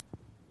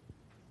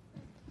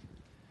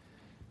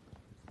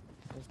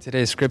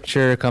Today's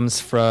scripture comes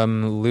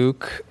from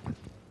Luke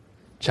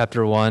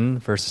chapter 1,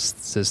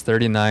 verses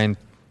 39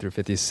 through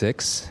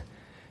 56.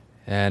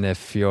 And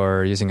if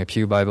you're using a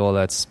Pew Bible,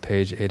 that's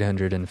page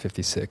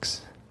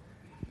 856.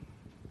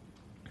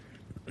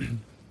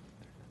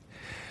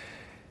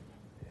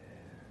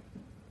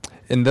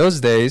 In those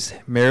days,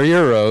 Mary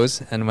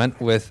arose and went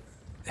with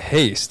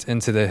haste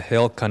into the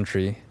hill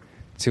country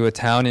to a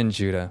town in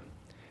Judah.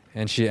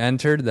 And she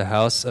entered the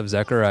house of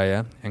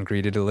Zechariah and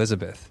greeted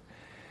Elizabeth.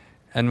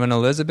 And when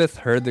Elizabeth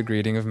heard the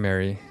greeting of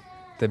Mary,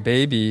 the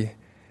baby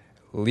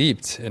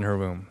leaped in her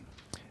womb.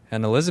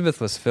 And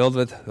Elizabeth was filled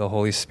with the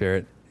Holy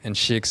Spirit, and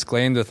she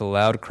exclaimed with a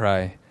loud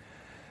cry,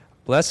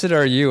 "Blessed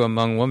are you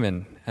among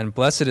women, and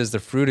blessed is the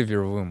fruit of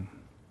your womb.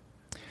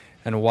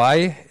 And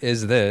why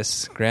is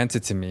this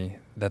granted to me,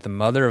 that the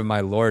mother of my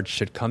Lord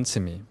should come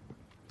to me?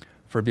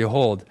 For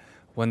behold,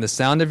 when the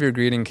sound of your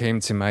greeting came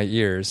to my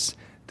ears,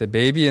 the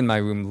baby in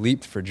my womb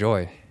leaped for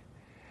joy.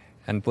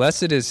 And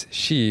blessed is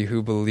she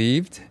who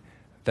believed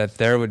that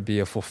there would be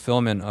a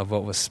fulfillment of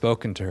what was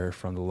spoken to her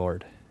from the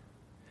Lord."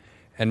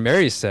 And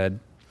Mary said,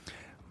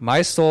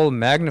 "My soul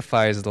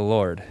magnifies the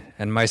Lord,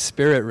 and my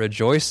spirit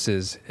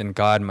rejoices in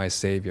God my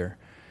Savior.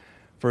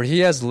 For he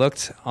has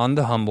looked on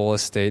the humble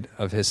estate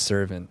of his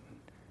servant.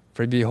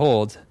 For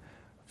behold,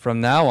 from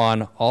now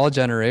on all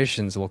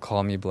generations will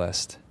call me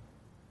blessed.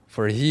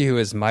 For he who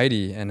is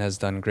mighty has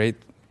done great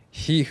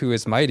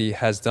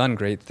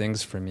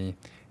things for me,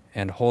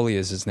 and holy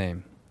is his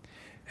name.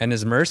 And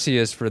his mercy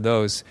is for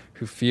those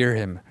who fear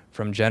him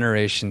from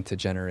generation to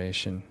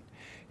generation.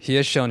 He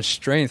has shown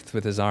strength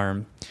with his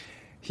arm.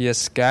 He has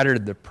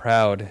scattered the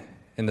proud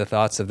in the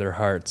thoughts of their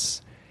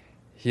hearts.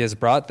 He has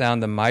brought down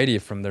the mighty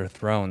from their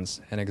thrones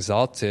and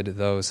exalted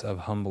those of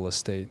humble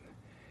estate.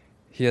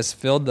 He has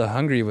filled the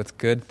hungry with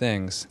good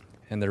things,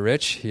 and the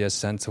rich he has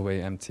sent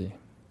away empty.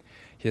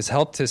 He has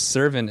helped his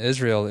servant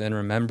Israel in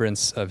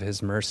remembrance of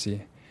his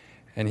mercy,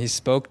 and he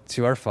spoke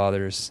to our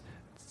fathers,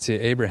 to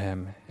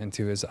Abraham, and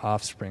to his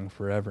offspring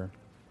forever."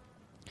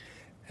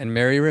 And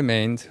Mary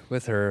remained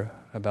with her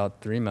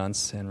about 3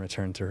 months and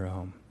returned to her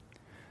home.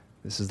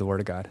 This is the word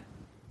of God.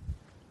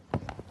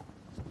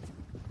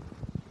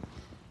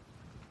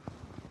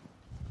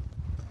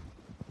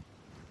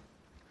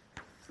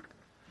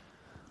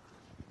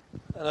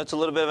 I know it's a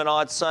little bit of an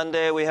odd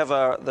Sunday. We have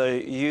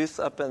the youth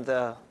up in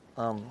the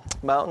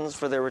mountains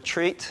for their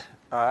retreat.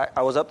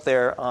 I was up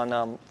there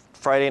on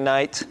Friday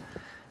night.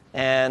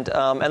 And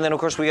then, of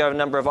course, we have a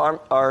number of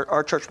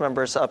our church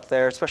members up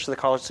there, especially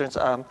the college students.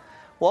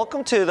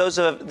 Welcome to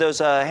those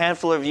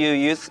handful of you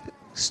youth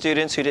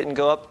students who didn't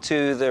go up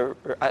to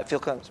I feel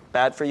kind of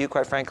bad for you,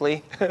 quite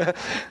frankly,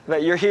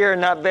 that you're here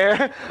and not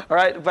there. All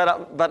right,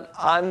 but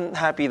I'm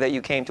happy that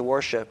you came to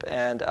worship,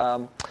 and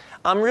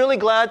I'm really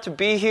glad to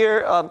be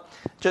here.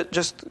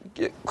 Just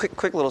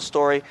quick little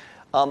story.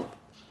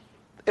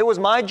 It was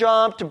my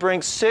job to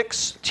bring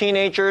 6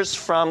 teenagers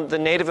from the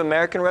Native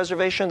American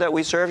reservation that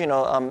we serve,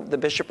 the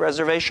Bishop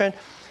Reservation.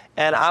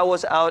 And I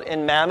was out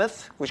in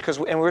Mammoth, and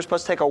we were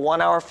supposed to take a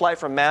 1-hour flight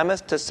from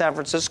Mammoth to San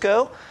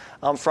Francisco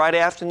Friday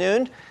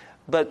afternoon.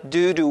 But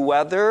due to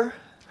weather,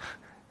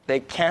 they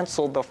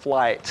canceled the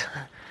flight.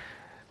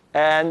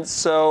 And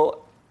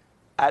so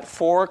at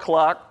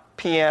 4:00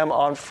 p.m.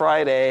 on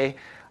Friday,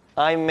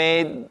 I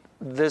made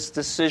this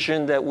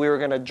decision that we were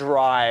going to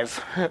drive.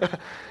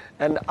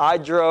 And I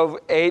drove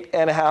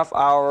 8.5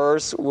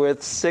 hours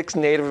with 6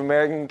 Native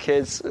American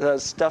kids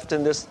stuffed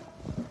in this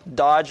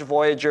Dodge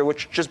Voyager,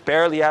 which just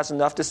barely has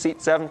enough to seat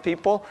 7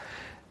 people.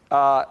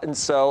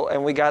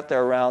 And we got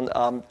there around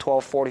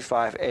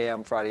 12:45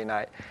 a.m. Friday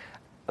night.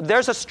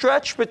 There's a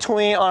stretch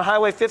on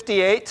Highway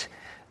 58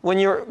 when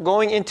you're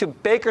going into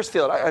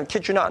Bakersfield. I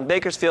kid you not, in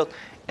Bakersfield,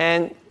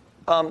 and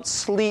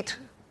sleet.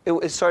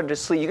 It started to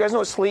sleet. You guys know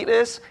what sleet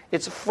is?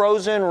 It's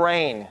frozen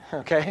rain.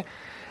 Okay.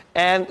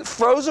 And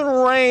frozen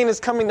rain is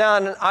coming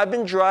down, and I've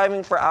been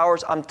driving for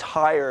hours. I'm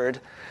tired.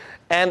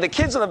 And the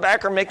kids in the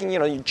back are making,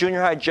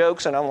 junior high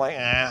jokes, and I'm like,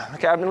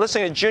 Okay, I've been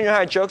listening to junior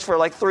high jokes for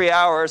like 3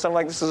 hours. I'm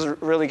like, this is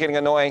really getting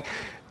annoying.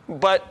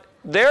 But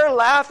they're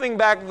laughing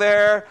back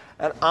there,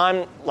 and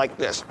I'm like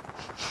this.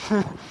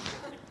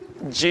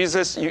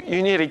 Jesus,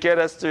 you need to get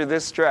us through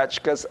this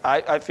stretch, because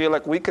I feel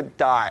like we could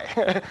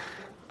die.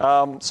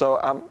 So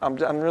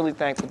I'm really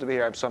thankful to be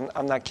here. So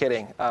I'm not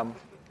kidding.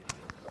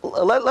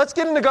 Let's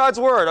get into God's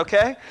Word,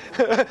 okay?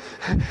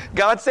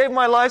 God saved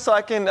my life so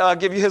I can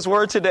give you His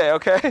Word today,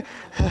 okay?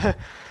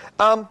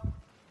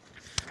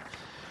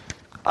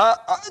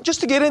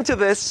 Just to get into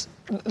this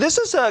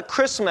is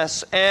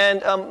Christmas,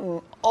 and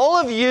all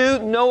of you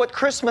know what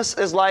Christmas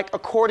is like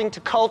according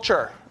to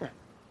culture,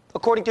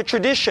 according to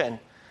tradition.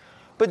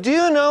 But do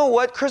you know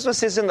what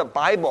Christmas is in the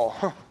Bible?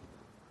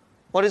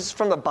 What is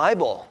from the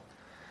Bible?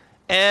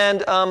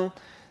 And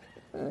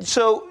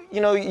so,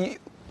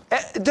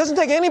 it doesn't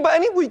take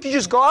anybody. You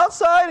just go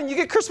outside and you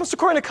get Christmas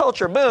according to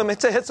culture. Boom,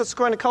 it hits us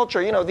according to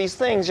culture. These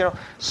things,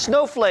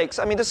 snowflakes.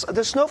 I mean, does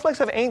snowflakes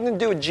have anything to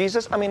do with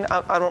Jesus? I mean,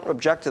 I don't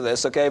object to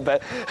this, okay?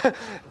 But,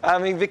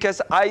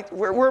 because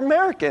we're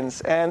Americans,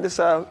 and this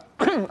I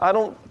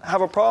don't have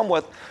a problem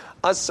with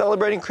us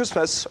celebrating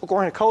Christmas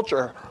according to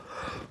culture.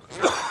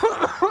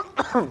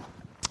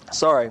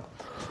 Sorry.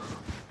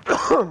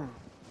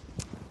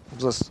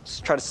 Let's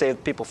try to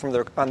save people from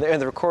in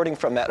the recording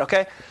from that,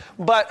 okay?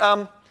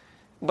 But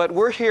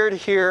we're here to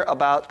hear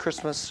about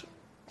Christmas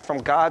from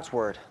God's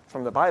Word,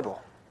 from the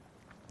Bible.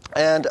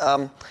 And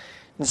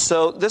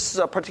so this is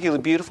a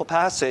particularly beautiful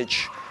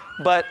passage,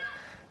 but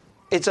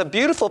it's a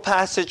beautiful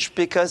passage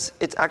because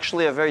it's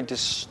actually a very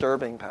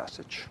disturbing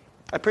passage.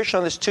 I preached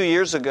on this 2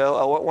 years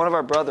ago. One of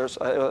our brothers,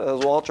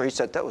 Walter, he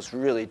said, that was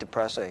really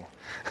depressing.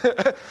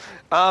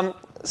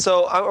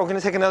 So we're going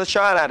to take another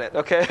shot at it,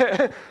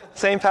 okay?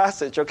 Same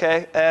passage,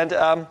 okay?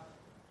 And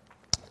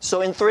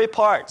so in 3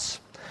 parts.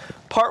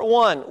 Part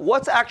 1,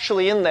 what's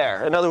actually in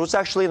there? In other words,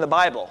 what's actually in the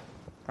Bible,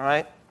 all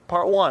right?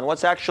 Part 1,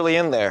 what's actually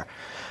in there?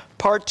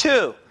 Part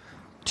 2,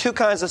 2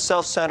 kinds of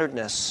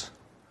self-centeredness.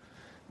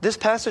 This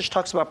passage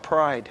talks about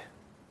pride.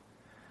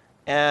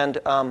 And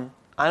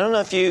I don't know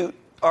if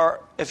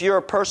you're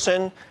a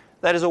person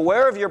that is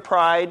aware of your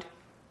pride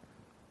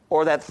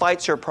or that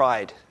fights your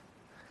pride.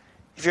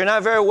 If you're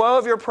not very aware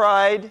of your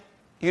pride,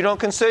 you don't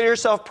consider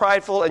yourself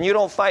prideful, and you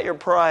don't fight your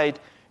pride,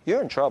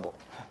 you're in trouble.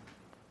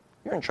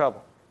 You're in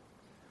trouble.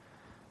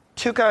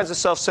 2 kinds of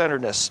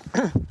self-centeredness.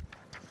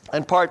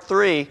 And part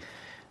 3,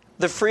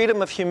 the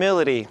freedom of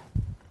humility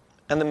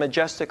and the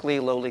majestically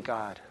lowly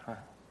God.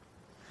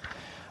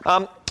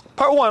 Part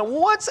 1,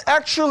 what's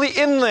actually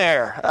in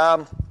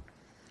there?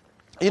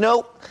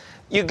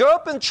 You grow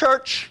up in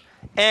church,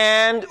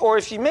 or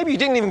if maybe you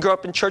didn't even grow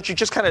up in church, you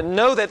just kind of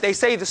know that they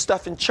say this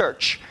stuff in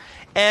church.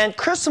 And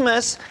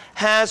Christmas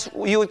has, a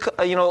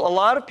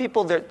lot of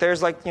people,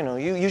 there's like,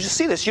 you just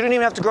see this. You don't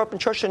even have to grow up in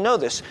church to know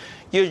this.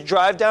 You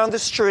drive down the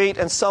street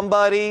and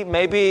somebody,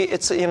 maybe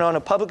it's, in a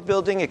public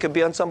building, it could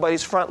be on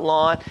somebody's front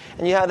lawn,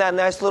 and you have that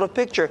nice little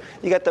picture.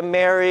 You got the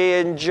Mary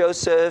and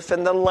Joseph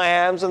and the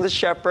lambs and the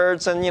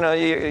shepherds, and,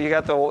 you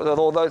got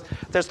those.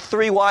 There's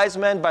 3 wise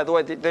men, by the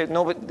way.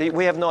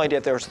 We have no idea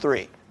if there was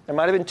 3. There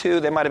might have been 2,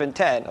 there might have been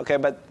 10, okay?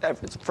 But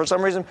for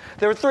some reason,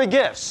 there were 3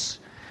 gifts.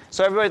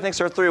 So everybody thinks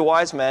there are 3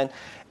 wise men.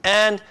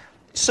 And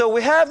so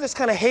we have this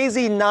kind of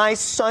hazy, nice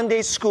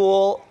Sunday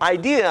school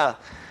idea.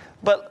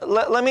 But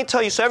let me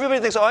tell you, so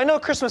everybody thinks, I know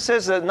Christmas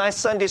is a nice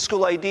Sunday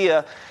school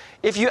idea.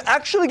 If you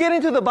actually get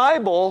into the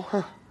Bible,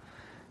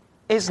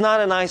 it's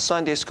not a nice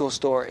Sunday school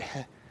story.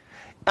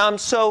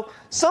 So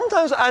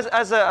sometimes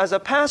as a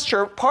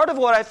pastor, part of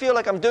what I feel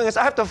like I'm doing is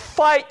I have to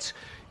fight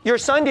your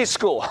Sunday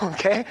school,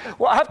 okay?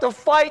 Well, I have to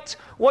fight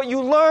what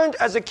you learned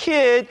as a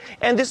kid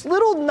and this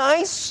little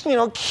nice,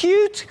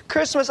 cute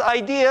Christmas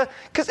idea,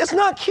 because it's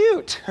not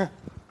cute.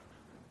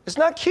 It's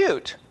not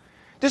cute.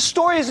 This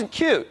story isn't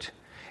cute.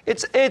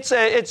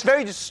 It's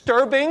very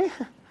disturbing.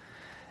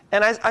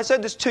 And I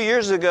said this 2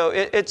 years ago.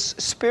 It's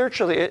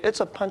spiritually, it's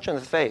a punch in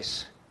the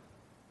face.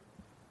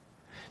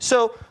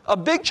 So a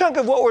big chunk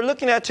of what we're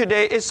looking at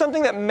today is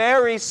something that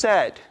Mary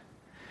said.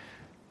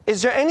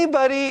 Is there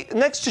anybody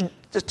next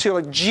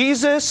to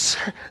Jesus?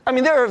 I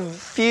mean, there are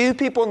few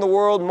people in the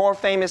world more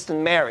famous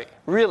than Mary,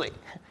 really.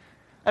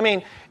 I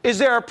mean, is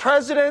there a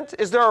president?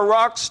 Is there a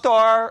rock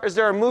star? Is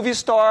there a movie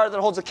star that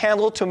holds a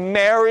candle to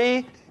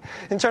Mary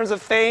in terms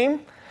of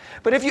fame?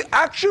 But if you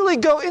actually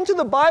go into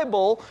the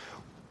Bible,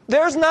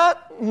 there's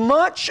not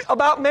much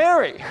about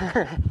Mary.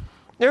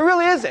 There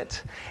really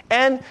isn't.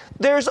 And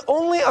there's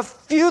only a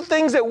few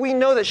things that we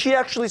know that she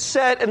actually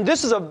said, and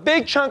this is a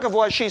big chunk of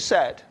what she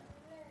said.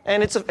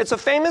 And it's a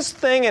famous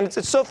thing, and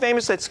it's so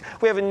famous that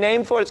we have a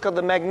name for it. It's called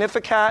the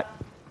Magnificat.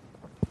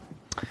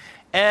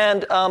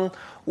 And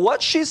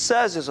what she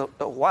says is,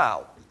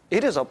 wow,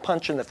 it is a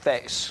punch in the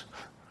face.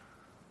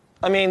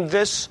 I mean,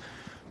 this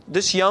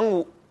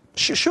young,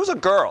 she was a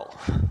girl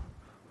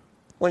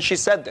when she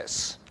said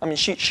this. I mean,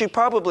 she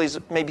probably is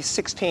maybe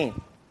 16.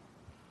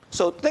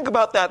 So think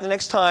about that the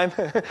next time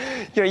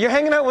you're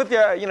hanging out with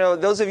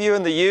those of you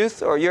in the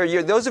youth, or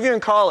you're those of you in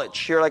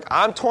college. You're like,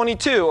 I'm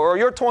 22, or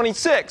you're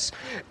 26.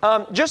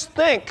 Just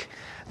think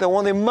that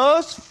one of the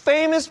most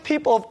famous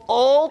people of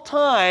all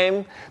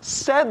time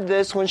said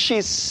this when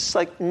she's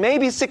like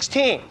maybe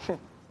 16.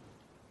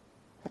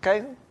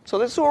 Okay, so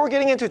this is what we're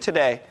getting into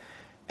today,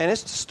 and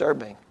it's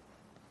disturbing.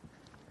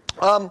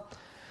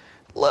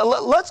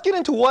 Let's get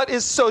into what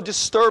is so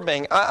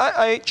disturbing.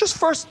 I just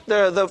first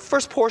the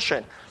first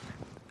portion.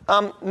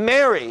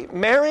 Mary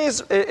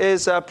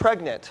is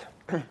pregnant,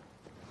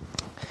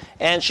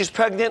 and she's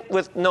pregnant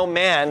with no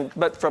man,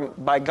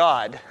 but by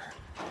God.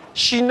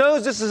 She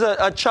knows this is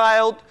a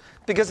child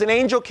because an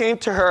angel came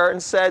to her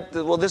and said,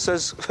 well, this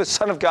is the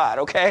Son of God,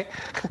 okay?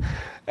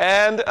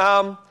 And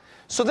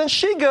so then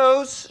she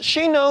goes,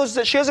 she knows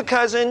that she has a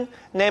cousin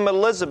named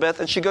Elizabeth,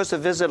 and she goes to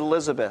visit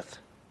Elizabeth.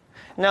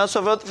 Now,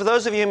 so for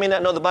those of you who may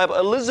not know the Bible,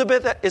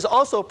 Elizabeth is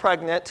also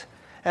pregnant.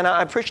 And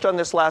I preached on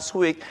this last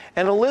week.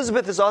 And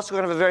Elizabeth is also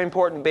going to have a very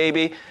important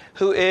baby,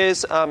 who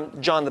is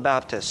John the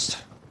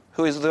Baptist,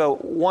 who's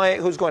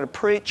going to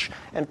preach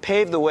and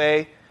pave the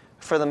way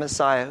for the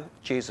Messiah,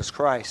 Jesus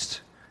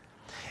Christ.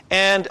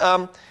 And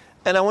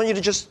I want you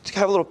to just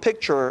have a little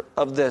picture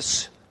of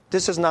this.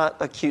 This is not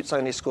a cute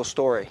Sunday school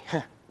story.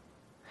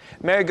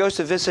 Mary goes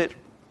to visit,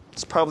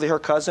 it's probably her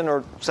cousin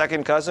or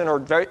second cousin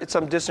or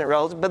some distant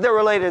relative, but they're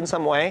related in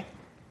some way.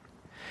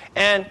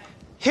 And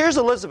here's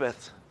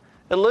Elizabeth.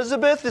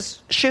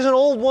 Elizabeth, she's an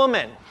old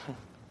woman,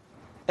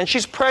 and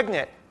she's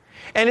pregnant.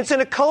 And it's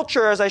in a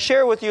culture, as I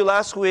shared with you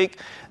last week,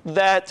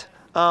 that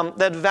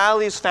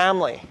values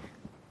family.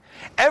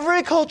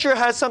 Every culture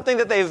has something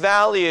that they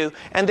value,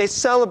 and they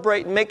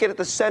celebrate and make it at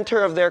the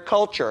center of their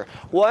culture.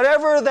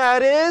 Whatever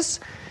that is,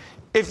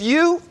 if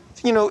you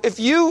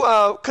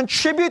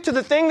contribute to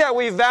the thing that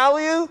we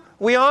value,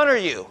 we honor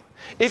you.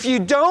 If you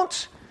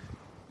don't,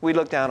 we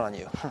look down on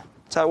you.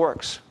 That's how it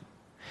works.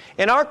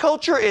 In our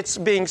culture, it's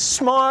being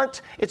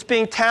smart, it's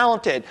being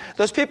talented.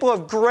 Those people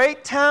have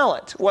great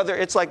talent, whether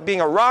it's like being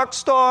a rock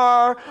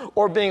star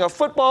or being a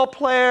football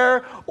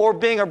player or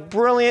being a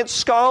brilliant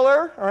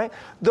scholar, all right?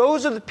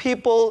 Those are the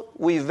people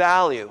we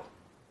value.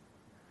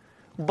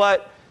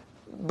 But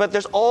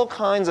there's all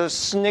kinds of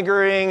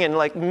sniggering and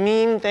like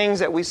mean things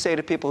that we say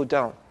to people who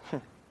don't.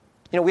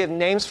 We have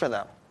names for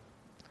them.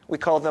 We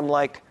call them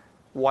like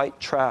white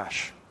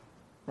trash,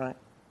 right?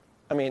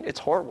 I mean, it's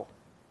horrible.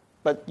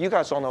 But you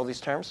guys all know these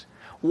terms.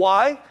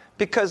 Why?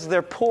 Because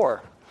they're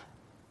poor.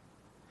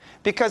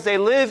 Because they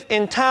live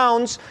in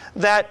towns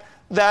that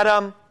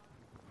don't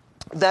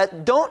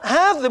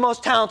have the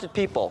most talented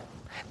people.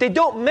 They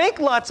don't make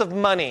lots of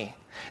money.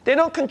 They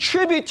don't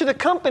contribute to the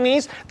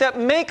companies that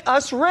make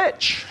us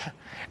rich.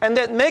 And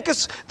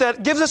that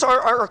gives us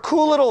our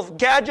cool little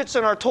gadgets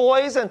and our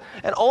toys and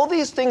all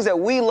these things that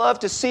we love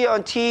to see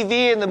on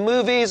TV and the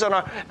movies and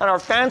our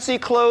fancy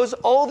clothes,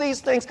 all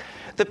these things.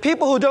 The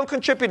people who don't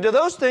contribute to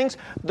those things,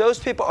 those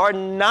people are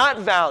not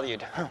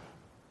valued.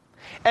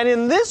 And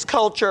in this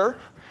culture,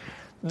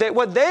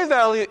 what they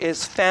value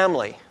is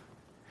family.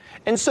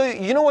 And so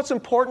you know what's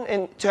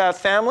important to have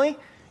family?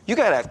 You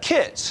got to have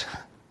kids.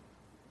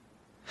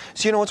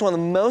 So you know what's one of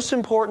the most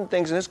important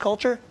things in this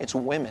culture? It's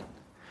women.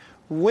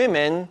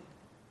 Women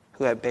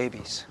who have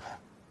babies.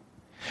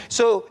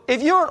 So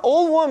if you're an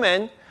old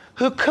woman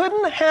who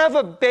couldn't have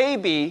a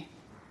baby,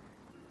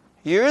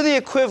 you're the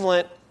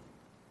equivalent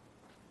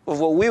of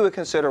what we would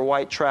consider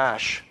white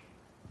trash.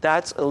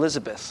 That's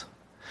Elizabeth.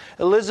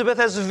 Elizabeth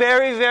has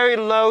very, very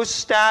low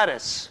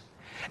status.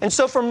 And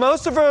so for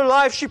most of her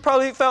life, she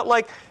probably felt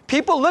like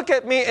people look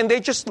at me and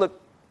they just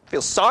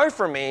feel sorry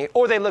for me,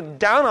 or they look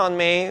down on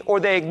me, or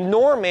they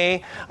ignore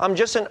me. I'm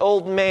just an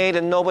old maid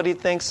and nobody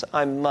thinks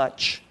I'm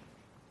much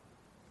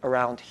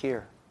around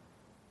here.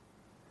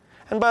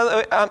 And by the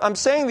way, I'm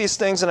saying these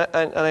things, and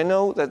I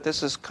know that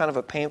this is kind of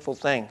a painful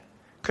thing.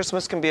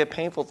 Christmas can be a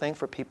painful thing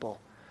for people.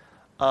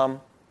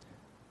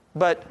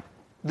 But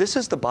this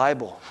is the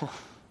Bible.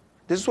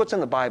 This is what's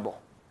in the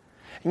Bible.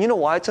 And you know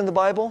why it's in the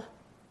Bible?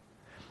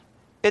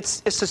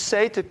 It's to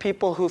say to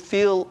people who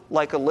feel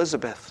like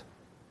Elizabeth,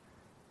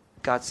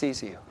 God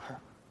sees you.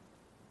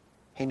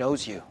 He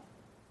knows you.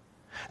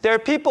 There are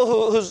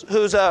people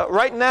who's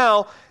right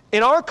now,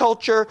 in our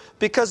culture,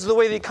 because of the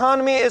way the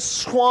economy is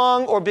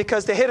swung or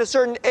because they hit a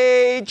certain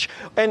age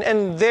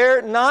and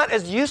they're not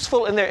as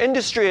useful in their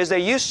industry as they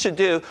used to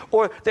do,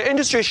 or their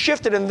industry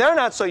shifted and they're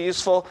not so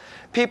useful,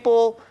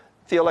 people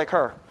feel like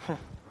her.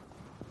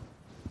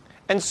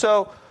 And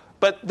so,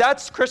 but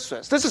that's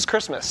Christmas. This is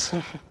Christmas.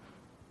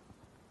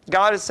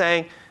 God is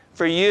saying,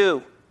 for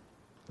you,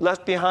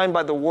 left behind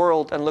by the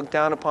world and looked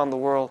down upon the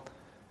world,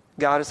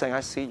 God is saying, I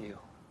see you.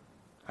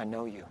 I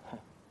know you.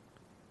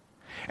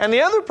 And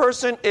the other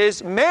person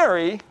is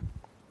Mary.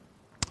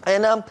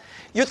 And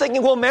you're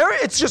thinking, well, Mary,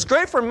 it's just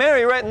great for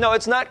Mary, right? No,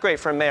 it's not great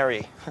for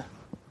Mary.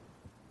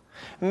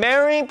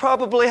 Mary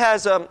probably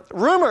has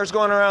rumors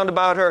going around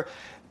about her.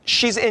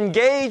 She's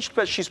engaged,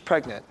 but she's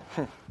pregnant.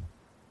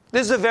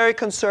 This is a very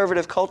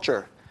conservative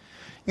culture.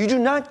 You do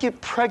not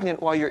get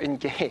pregnant while you're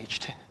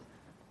engaged.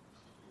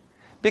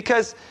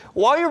 Because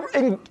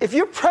if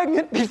you're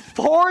pregnant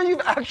before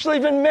you've actually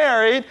been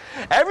married,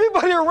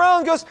 everybody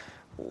around goes,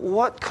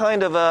 what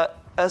kind of a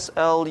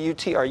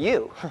SLUT are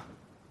you?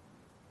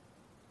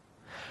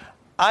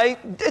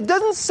 It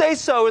doesn't say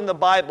so in the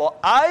Bible.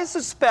 I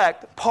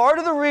suspect part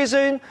of the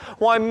reason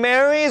why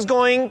Mary is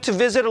going to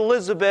visit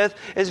Elizabeth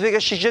is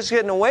because she's just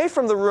getting away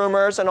from the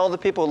rumors and all the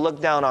people who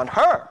look down on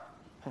her.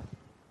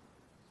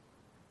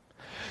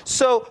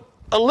 So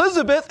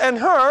Elizabeth and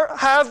her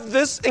have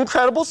this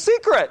incredible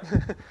secret.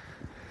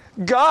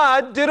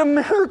 God did a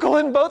miracle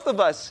in both of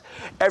us.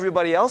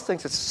 Everybody else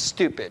thinks it's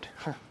stupid.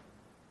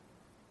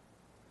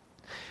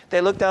 They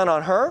look down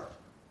on her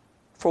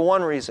for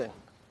one reason.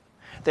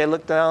 They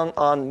look down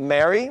on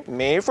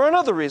me for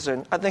another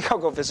reason. I think I'll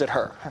go visit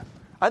her.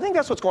 I think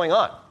that's what's going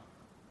on.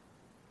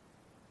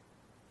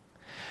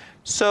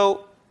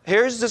 So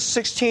here's this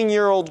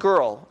 16-year-old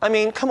girl. I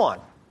mean, come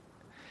on.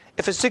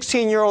 If a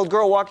 16-year-old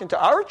girl walked into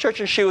our church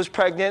and she was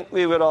pregnant,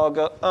 we would all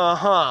go,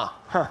 uh-huh.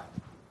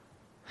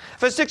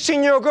 If a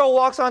 16-year-old girl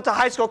walks onto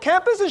high school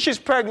campus and she's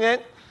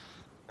pregnant,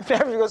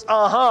 everybody goes,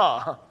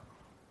 uh-huh.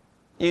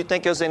 You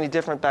think it was any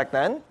different back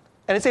then?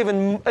 And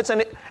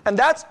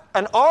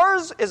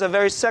ours is a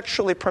very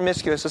sexually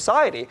promiscuous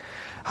society.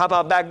 How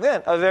about back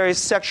then? A very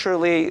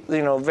sexually,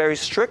 very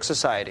strict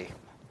society.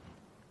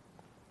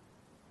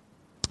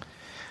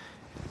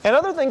 And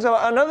another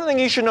thing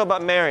you should know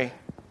about Mary,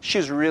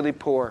 she's really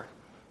poor.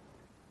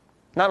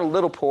 Not a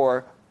little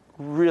poor,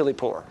 really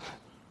poor.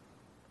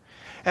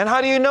 And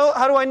how do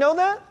I know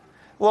that?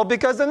 Well,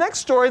 because the next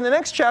story in the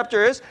next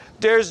chapter is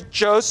there's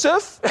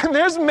Joseph and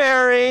there's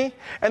Mary,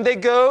 and they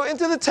go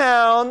into the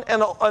town,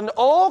 and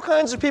all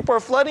kinds of people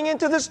are flooding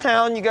into this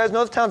town. You guys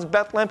know the town's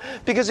Bethlehem,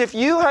 because if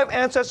you have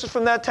ancestors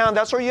from that town,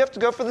 that's where you have to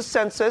go for the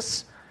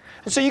census.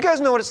 And so you guys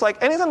know what it's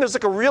like. Anytime there's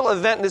like a real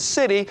event in the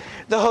city,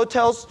 the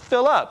hotels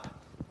fill up.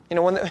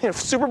 When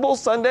Super Bowl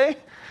Sunday,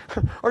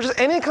 or just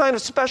any kind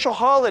of special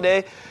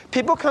holiday,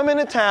 people come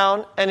into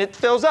town and it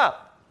fills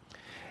up.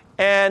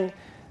 And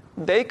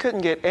they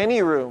couldn't get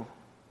any room.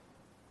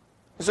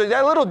 So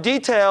that little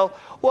detail,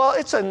 well,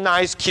 it's a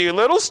nice, cute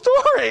little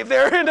story.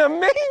 They're in a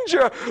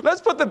manger. Let's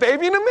put the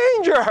baby in a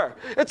manger.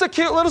 It's a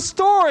cute little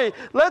story.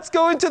 Let's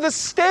go into the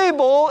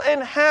stable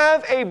and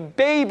have a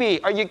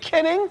baby. Are you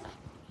kidding?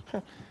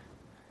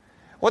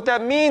 What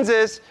that means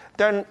is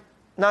they're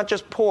not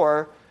just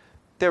poor,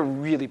 they're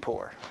really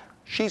poor.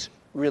 She's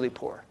really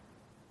poor.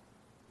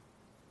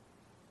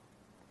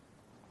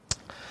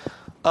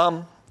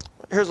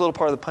 Here's a little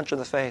part of the punch in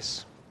the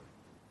face.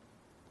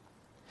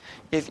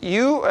 If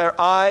you or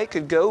I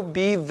could go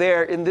be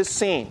there in this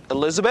scene,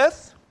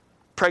 Elizabeth,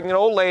 pregnant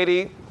old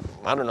lady,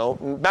 I don't know,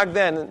 back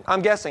then,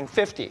 I'm guessing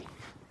 50.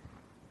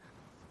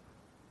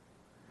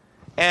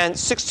 And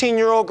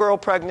 16-year-old girl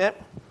pregnant.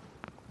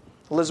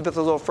 Elizabeth is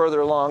a little further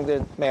along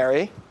than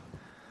Mary.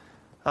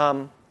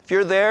 If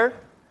you're there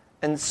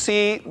and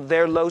see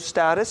their low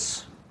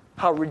status,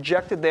 how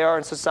rejected they are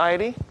in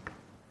society,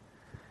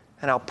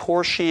 and how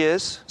poor she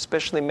is,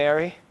 especially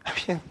Mary. I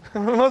mean, the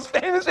most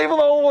famous people in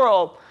the whole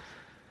world.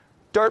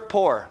 Dirt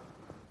poor.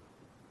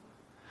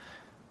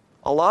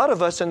 A lot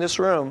of us in this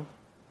room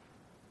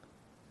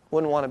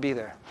wouldn't want to be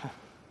there.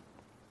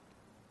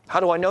 How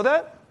do I know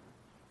that?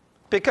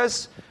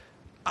 Because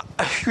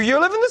you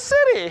live in the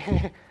city.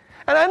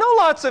 And I know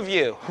lots of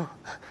you.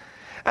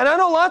 And I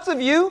know lots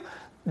of you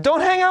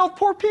don't hang out with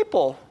poor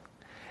people.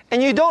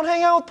 And you don't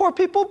hang out with poor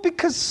people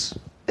because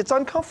it's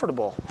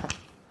uncomfortable.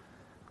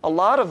 A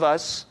lot of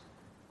us,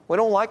 we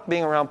don't like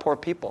being around poor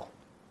people.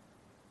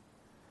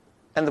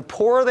 And the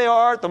poorer they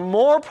are, the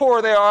more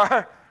poor they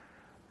are,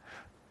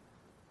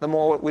 the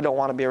more we don't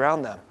want to be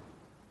around them.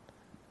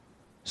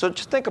 So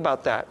just think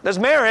about that. There's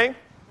Mary.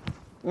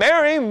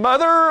 Mary,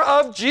 mother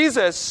of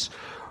Jesus.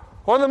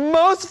 One of the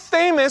most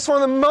famous,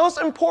 one of the most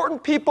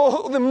important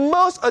people, the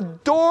most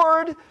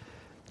adored,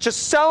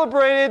 just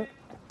celebrated,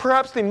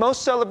 perhaps the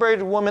most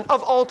celebrated woman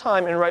of all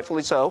time, and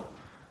rightfully so.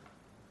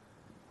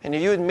 And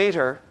if you would meet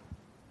her,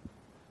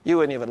 you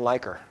wouldn't even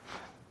like her.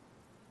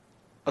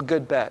 A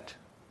good bet.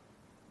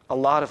 A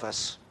lot of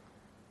us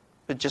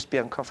would just be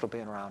uncomfortable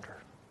being around her.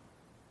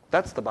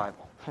 That's the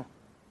Bible.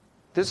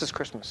 This is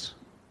Christmas.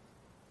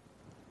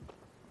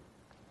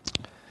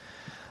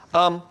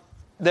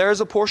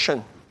 There's a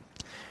portion.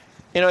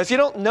 If you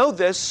don't know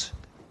this,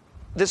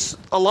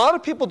 a lot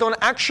of people don't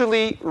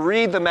actually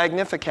read the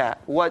Magnificat.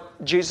 What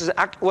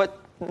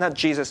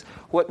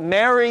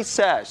Mary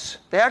says.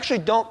 They actually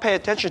don't pay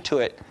attention to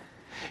it.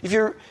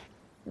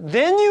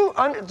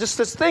 Just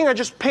this thing I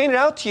just painted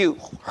out to you,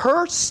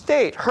 her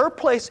state, her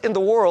place in the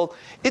world,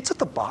 it's at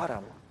the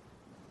bottom.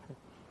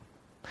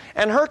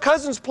 And her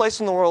cousin's place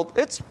in the world,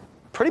 it's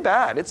pretty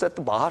bad. It's at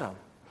the bottom.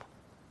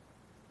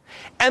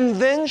 And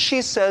then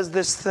she says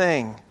this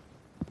thing,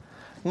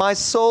 "My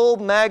soul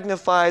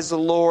magnifies the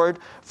Lord,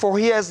 for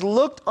he has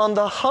looked on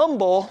the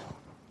humble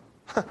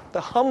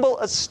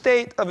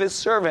estate of his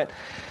servant."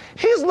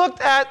 He's looked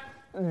at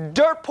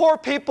dirt poor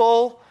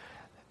people.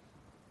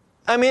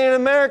 I mean, in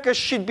America,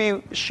 she'd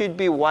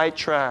be white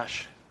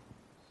trash.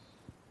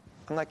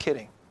 I'm not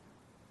kidding.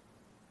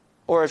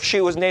 Or if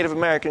she was Native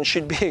American,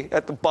 she'd be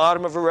at the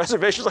bottom of a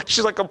reservation.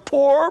 She's like a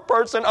poor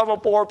person of a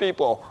poor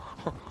people.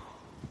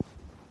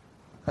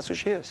 That's what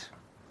she is.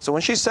 So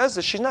when she says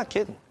this, she's not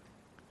kidding.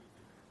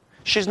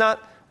 She's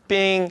not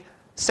being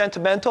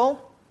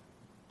sentimental.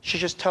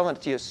 She's just telling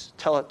it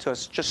to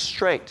us just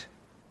straight.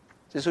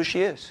 This is who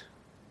she is.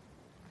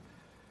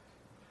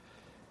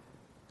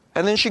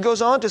 And then she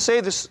goes on to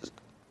say this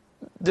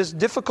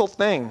difficult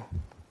thing.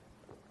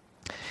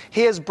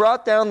 He has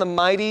brought down the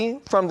mighty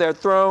from their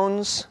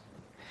thrones.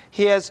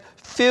 He has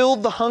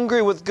filled the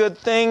hungry with good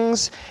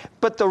things,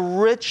 but the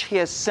rich he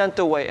has sent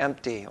away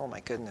empty. Oh my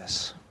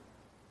goodness.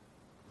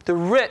 The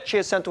rich he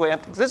has sent away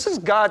empty. This is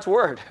God's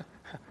word.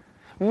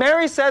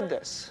 Mary said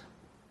this.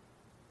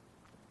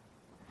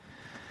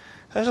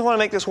 I just want to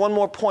make this one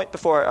more point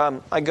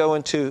before I go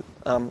into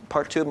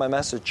part 2 of my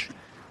message.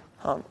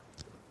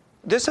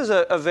 This is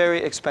a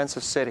very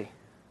expensive city.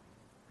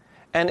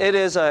 And it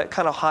is a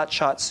kind of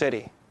hotshot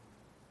city.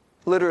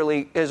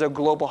 Literally is a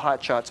global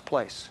hotshots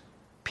place.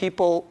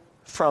 People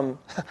from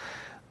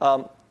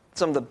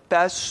some of the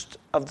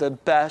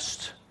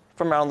best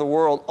from around the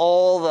world,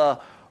 all the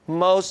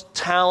most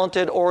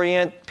talented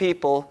Orient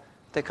people,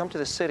 they come to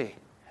the city.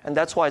 And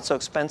that's why it's so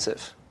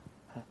expensive.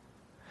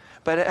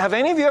 But have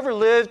any of you ever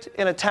lived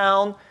in a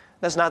town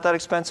that's not that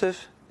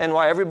expensive? And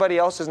why everybody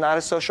else is not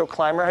a social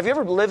climber? Have you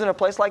ever lived in a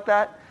place like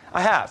that?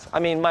 I have. I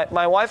mean,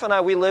 my wife and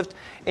I, we lived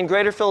in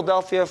Greater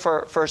Philadelphia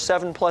for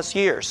 7+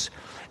 years.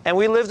 And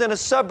we lived in a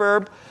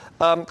suburb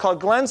called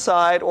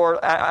Glenside, or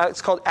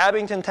it's called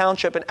Abington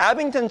Township. And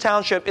Abington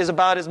Township is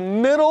about as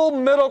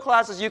middle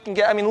class as you can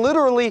get. I mean,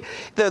 literally,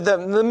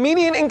 the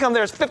median income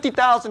there is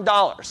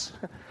 $50,000,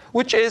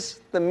 which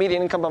is the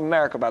median income of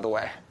America, by the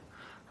way.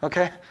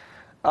 Okay?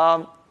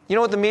 You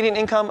know what the median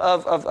income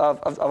of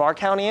our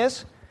county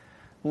is?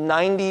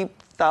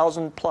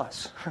 90,000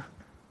 plus.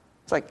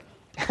 It's like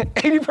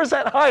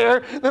 80% higher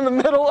than the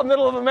middle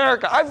of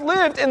America. I've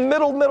lived in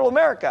middle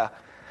America.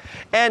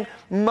 And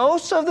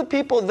most of the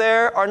people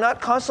there are not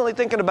constantly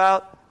thinking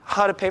about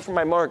how to pay for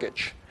my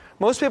mortgage.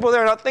 Most people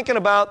there are not thinking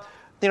about,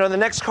 the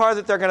next car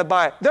that they're going to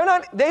buy. They're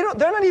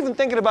not even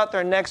thinking about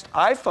their next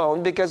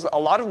iPhone, because a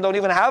lot of them don't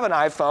even have an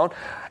iPhone,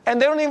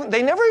 and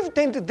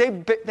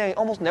they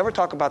almost never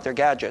talk about their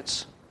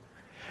gadgets.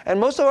 And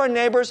most of our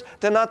neighbors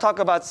did not talk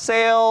about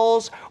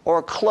sales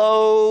or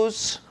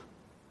clothes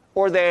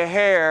or their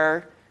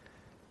hair.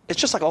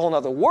 It's just like a whole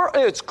other world.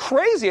 It's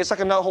crazy. It's like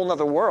a whole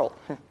other world.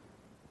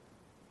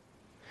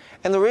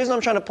 And the reason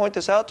I'm trying to point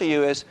this out to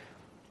you is,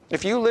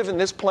 if you live in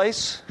this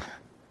place,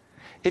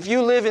 if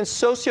you live in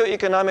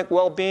socioeconomic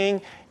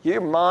well-being,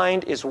 your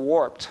mind is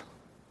warped.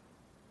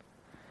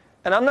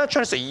 And I'm not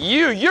trying to say,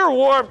 you're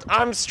warped,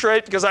 I'm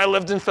straight because I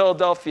lived in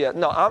Philadelphia.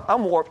 No,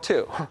 I'm warped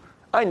too.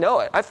 I know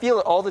it. I feel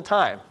it all the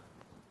time.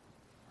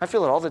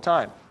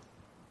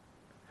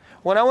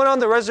 When I went on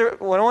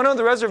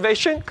the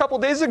reservation a couple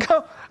days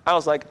ago, I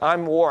was like,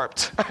 I'm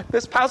warped.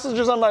 This passage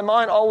is on my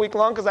mind all week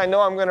long because I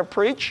know I'm going to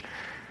preach.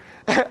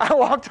 I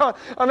walked on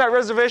that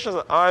reservation. I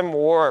was like, I'm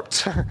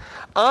warped.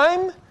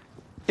 I'm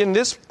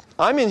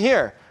in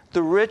here.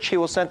 The rich he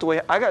will send away.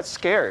 I got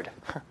scared.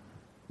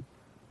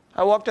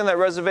 I walked in that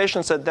reservation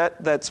and said,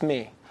 that's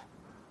me.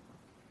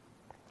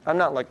 I'm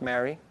not like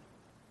Mary.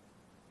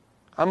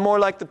 I'm more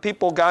like the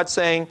people God's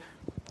saying,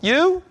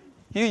 you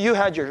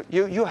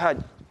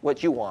had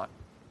what you want.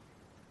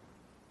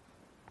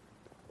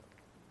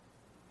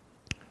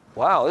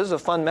 Wow, this is a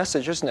fun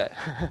message, isn't it?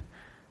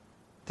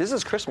 This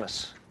is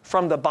Christmas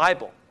from the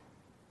Bible.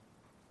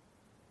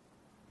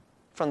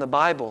 From the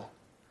Bible.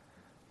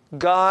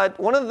 God,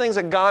 one of the things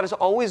that God is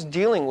always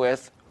dealing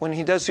with when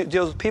he deals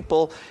with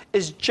people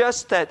is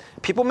just that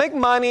people make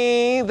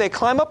money, they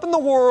climb up in the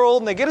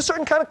world, and they get a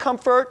certain kind of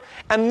comfort,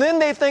 and then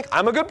they think,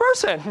 I'm a good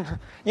person.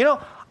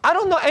 I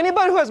don't know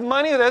anybody who has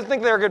money who doesn't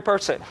think they're a good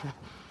person.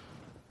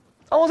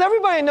 Almost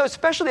everybody knows,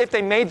 especially if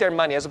they made their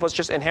money as opposed to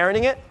just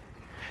inheriting it.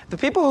 The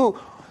people who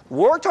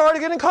worked hard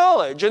to get in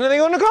college, and then they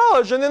go into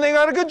college, and then they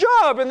got a good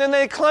job, and then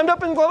they climbed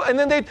up and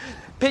then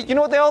you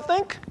know what they all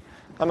think?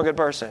 I'm a good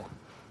person.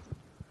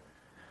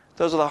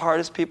 Those are the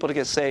hardest people to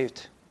get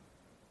saved.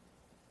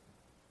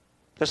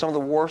 They're some of the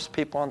worst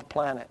people on the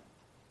planet.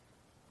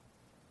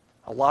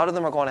 A lot of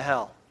them are going to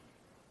hell.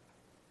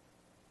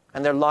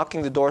 And they're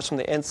locking the doors from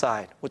the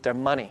inside with their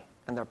money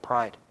and their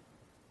pride.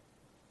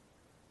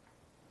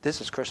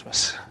 This is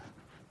Christmas.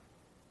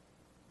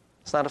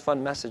 It's not a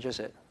fun message, is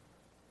it?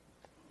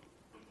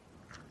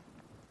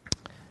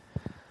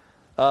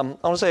 I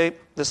want to say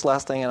this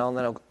last thing, and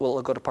then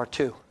we'll go to part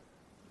 2.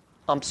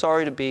 I'm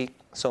sorry to be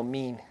so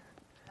mean.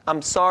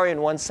 I'm sorry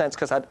in one sense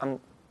because I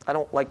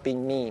don't like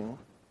being mean.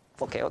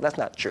 Okay, well, that's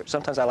not true.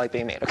 Sometimes I like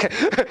being mean. Okay,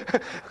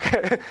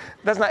 okay.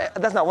 That's not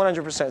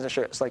 100%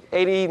 sure. It's like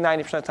 80, 90%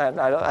 of the time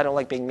I don't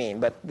like being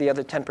mean, but the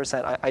other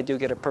 10% I do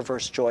get a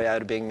perverse joy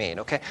out of being mean.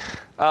 Okay,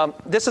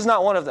 this is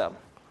not one of them.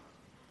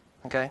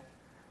 Okay,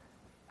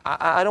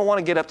 I don't want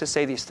to get up to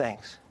say these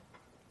things,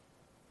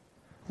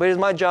 but it is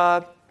my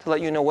job to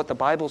let you know what the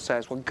Bible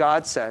says, what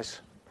God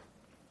says,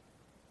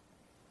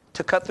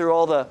 to cut through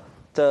all the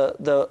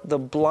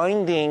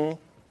blinding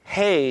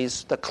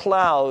haze, the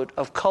cloud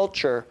of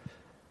culture,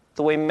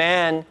 the way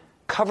man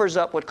covers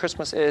up what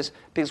Christmas is,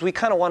 because we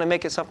kind of want to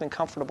make it something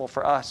comfortable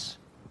for us.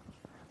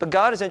 But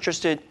God is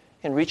interested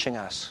in reaching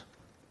us.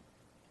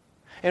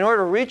 In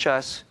order to reach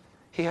us,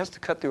 he has to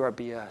cut through our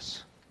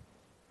BS.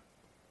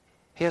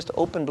 He has to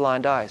open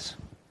blind eyes.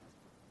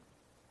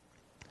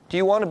 Do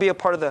you want to be a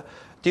part of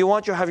do you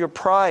want to have your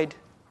pride?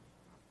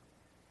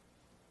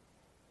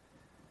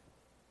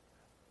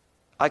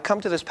 I come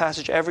to this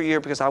passage every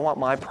year because I want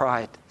my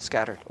pride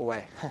scattered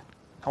away.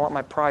 I want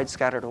my pride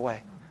scattered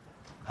away.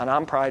 And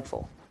I'm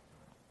prideful.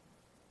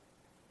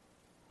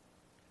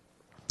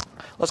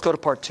 Let's go to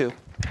part 2.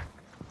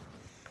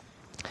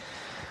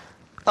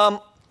 Let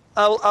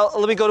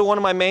me go to one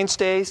of my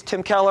mainstays,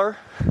 Tim Keller.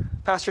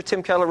 Pastor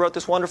Tim Keller wrote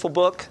this wonderful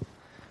book,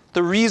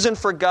 The Reason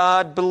for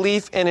God,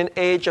 Belief in an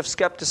Age of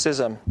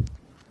Skepticism.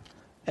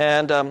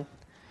 And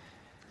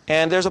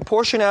there's a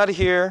portion out of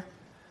here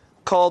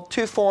called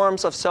 2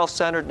 Forms of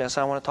Self-Centeredness.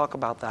 I want to talk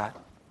about that.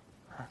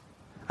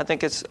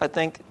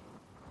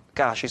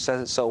 Gosh, he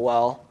says it so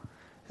well.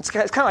 It's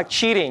kind of like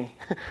cheating.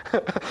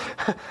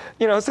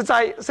 Since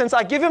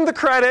I give him the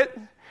credit,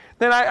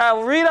 then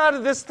I'll read out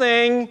of this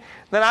thing,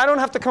 then I don't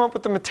have to come up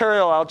with the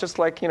material. I'll just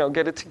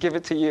give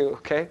it to you,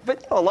 okay?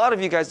 But a lot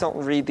of you guys don't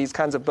read these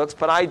kinds of books,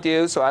 but I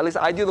do, so at least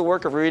I do the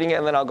work of reading it,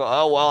 and then I'll go,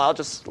 oh, well, I'll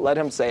just let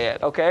him say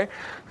it, okay?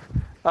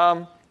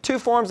 Two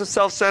forms of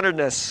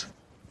self-centeredness.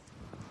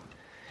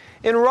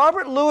 In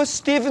Robert Louis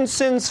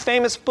Stevenson's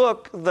famous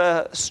book,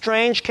 The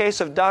Strange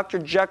Case of Dr.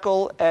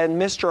 Jekyll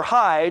and Mr.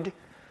 Hyde,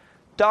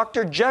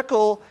 Dr.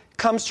 Jekyll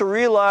comes to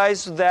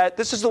realize that,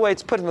 this is the way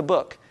it's put in the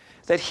book,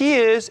 that he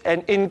is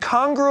an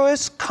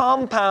incongruous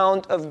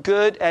compound of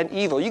good and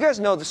evil. You guys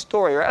know the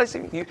story, right?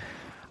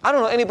 I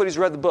don't know anybody who's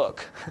read the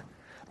book,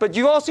 but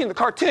you've all seen the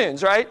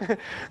cartoons, right?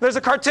 There's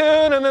a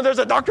cartoon, and then there's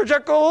a Dr.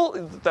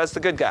 Jekyll. That's the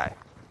good guy.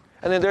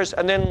 And then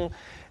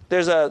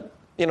there's a,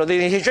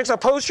 he drinks a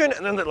potion,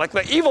 and then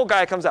the evil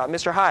guy comes out,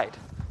 Mr. Hyde.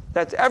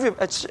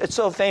 It's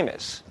so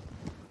famous.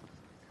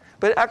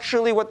 But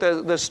actually what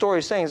the story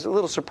is saying is a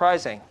little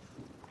surprising.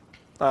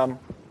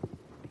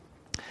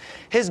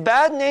 His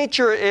bad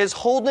nature is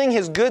holding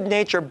his good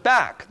nature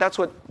back. That's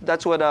what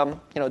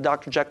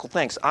Dr. Jekyll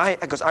thinks.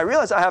 Because I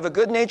realize I have a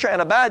good nature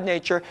and a bad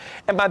nature,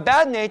 and my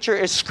bad nature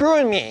is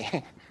screwing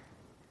me.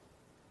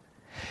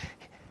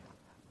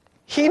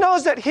 He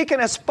knows that he can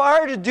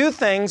aspire to do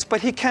things,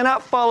 but he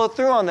cannot follow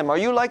through on them. Are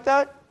you like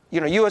that?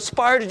 You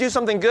aspire to do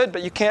something good,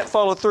 but you can't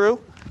follow through.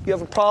 You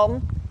have a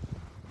problem?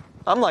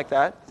 I'm like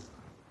that.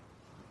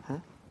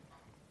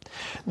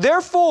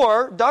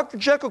 Therefore, Dr.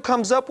 Jekyll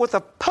comes up with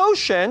a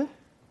potion.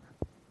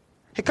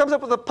 He comes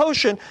up with a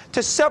potion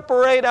to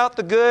separate out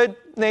the good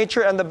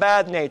nature and the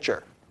bad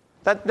nature.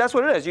 That's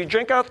what it is. You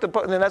drink out and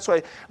then that's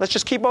why, let's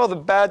just keep all the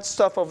bad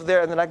stuff over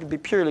there, and then I can be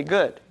purely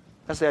good.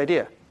 That's the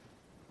idea.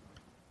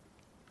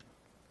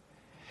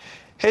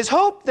 His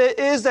hope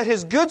is that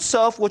his good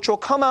self, which will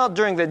come out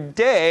during the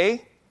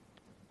day,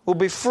 will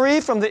be free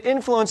from the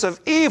influence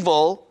of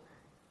evil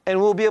and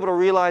will be able to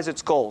realize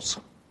its goals.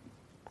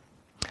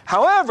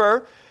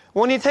 However,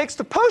 when he takes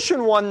the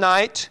potion one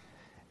night,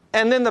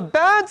 and then the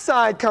bad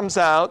side comes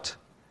out,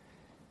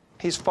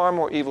 he's far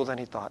more evil than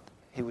he thought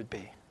he would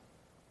be.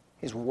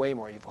 He's way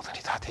more evil than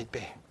he thought he'd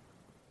be.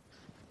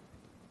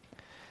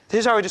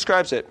 Here's how he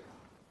describes it.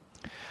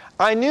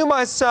 I knew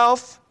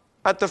myself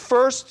at the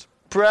first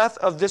breath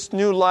of this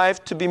new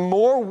life to be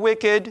more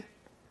wicked,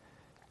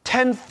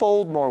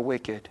 tenfold more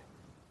wicked.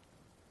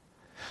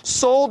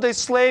 Sold a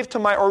slave to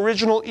my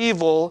original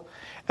evil,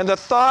 and the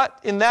thought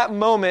in that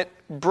moment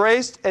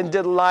braced and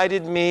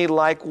delighted me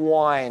like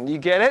wine. You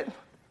get it?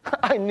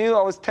 I knew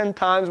I was 10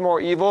 times more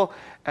evil,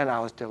 and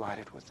I was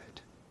delighted with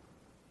it.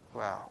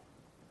 Wow.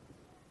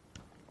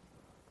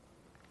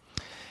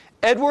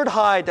 Edward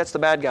Hyde, that's the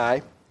bad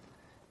guy,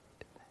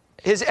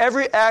 his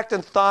every act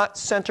and thought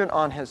centered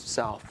on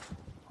himself.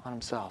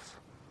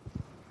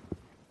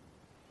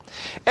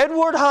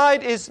 Edward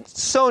Hyde is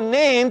so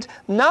named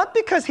not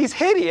because he's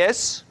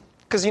hideous,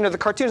 because the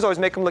cartoons always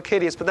make him look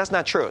hideous, but that's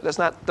not true. That's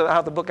not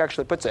how the book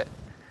actually puts it.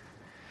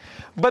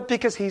 But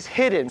because he's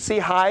hidden. See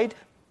Hyde?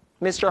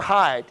 Mr.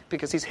 Hyde,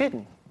 because he's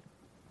hidden.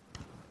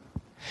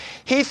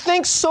 He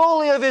thinks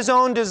solely of his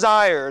own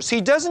desires.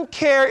 He doesn't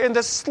care in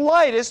the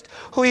slightest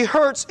who he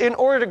hurts in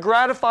order to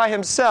gratify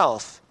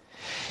himself.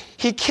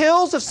 He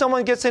kills if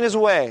someone gets in his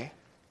way.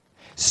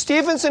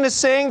 Stevenson is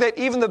saying that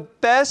even the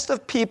best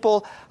of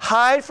people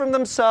hide from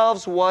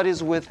themselves what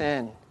is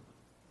within.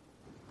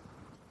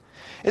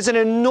 It's an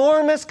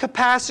enormous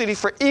capacity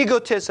for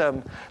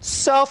egotism,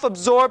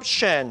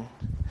 self-absorption,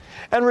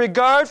 and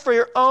regard for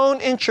your own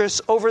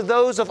interests over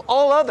those of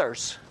all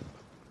others.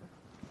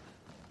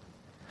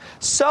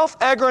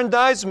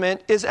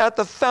 Self-aggrandizement is at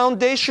the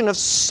foundation of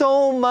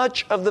so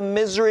much of the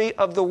misery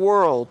of the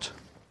world.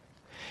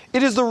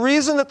 It is the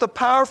reason that the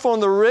powerful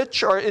and the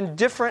rich are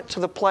indifferent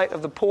to the plight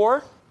of the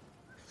poor,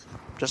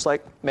 just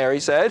like Mary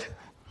said.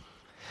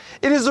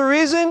 It is the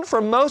reason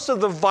for most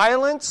of the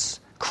violence,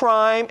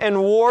 crime, and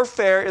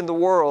warfare in the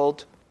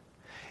world.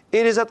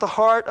 It is at the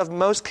heart of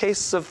most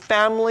cases of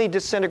family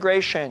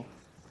disintegration.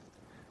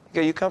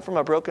 Okay, you come from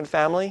a broken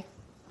family?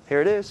 Here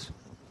it is.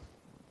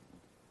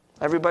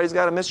 Everybody's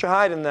got a Mr.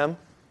 Hyde in them.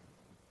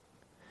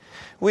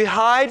 We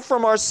hide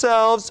from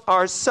ourselves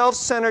our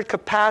self-centered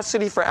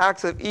capacity for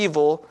acts of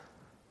evil,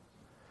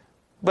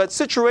 but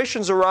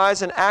situations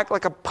arise and act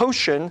like a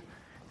potion,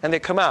 and they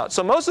come out.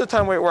 So most of the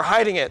time we're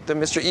hiding it, the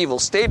Mr. Evil.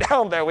 Stay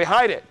down there, we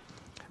hide it.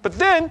 But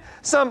then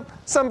some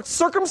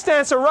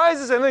circumstance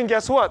arises, and then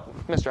guess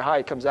what? Mr.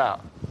 Hyde comes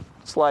out.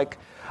 It's like,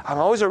 I'm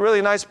always a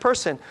really nice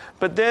person,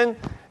 but then,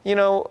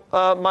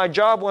 my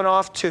job went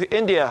off to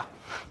India,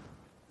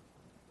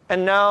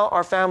 and now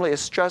our family is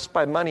stressed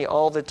by money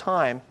all the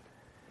time.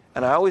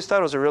 And I always thought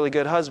I was a really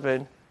good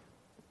husband,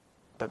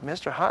 but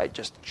Mr. Hyde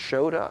just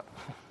showed up.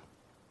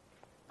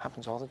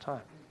 Happens all the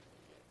time.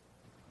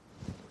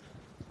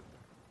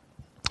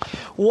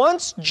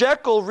 Once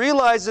Jekyll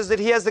realizes that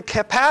he has the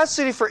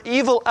capacity for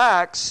evil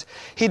acts,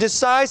 he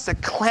decides to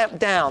clamp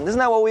down. Isn't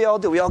that what we all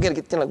do? We all we're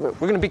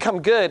going to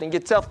become good and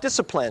get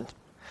self-disciplined.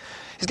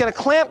 He's going to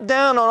clamp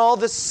down on all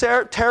this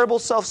terrible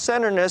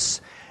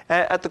self-centeredness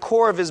at the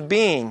core of his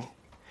being.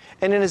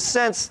 And in a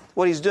sense,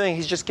 what he's doing,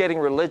 he's just getting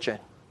religion.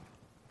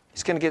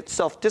 He's going to get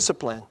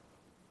self-discipline.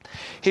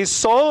 He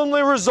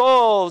solemnly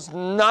resolves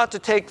not to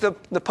take the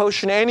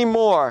potion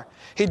anymore.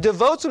 He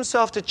devotes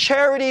himself to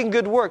charity and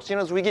good works,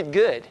 as we get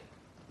good.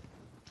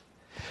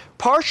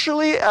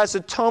 partially as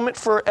atonement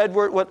for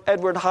what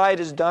Edward Hyde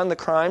has done, the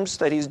crimes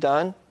that he's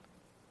done,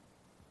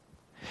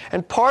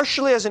 and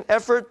partially as an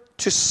effort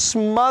to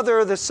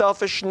smother the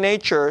selfish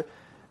nature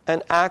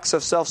and acts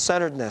of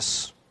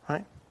self-centeredness.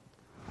 Right?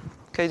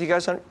 Okay, do you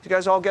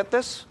guys all get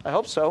this? I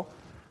hope so.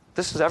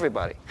 This is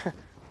everybody.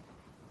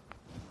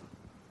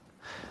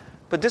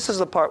 But this is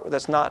the part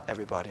that's not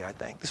everybody, I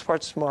think. This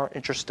part's more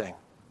interesting.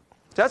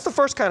 That's the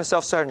first kind of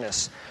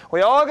self-centeredness.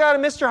 We all got a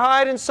Mr.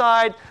 Hyde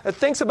inside that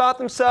thinks about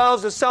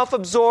themselves, is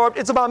self-absorbed.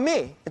 It's about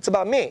me. It's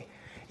about me.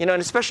 And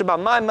especially about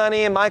my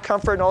money and my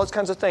comfort and all those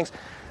kinds of things.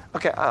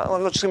 Okay,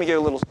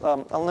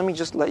 let me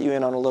just let you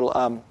in on a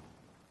little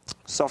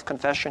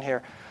self-confession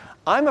here.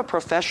 I'm a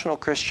professional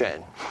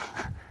Christian.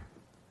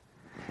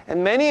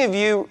 And many of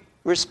you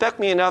respect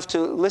me enough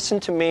to listen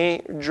to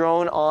me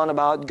drone on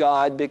about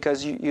God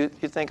because you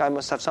think I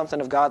must have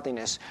something of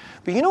godliness.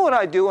 But you know what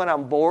I do when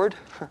I'm bored?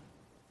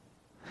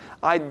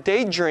 I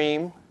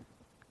daydream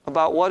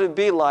about what it'd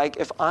be like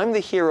if I'm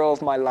the hero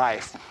of my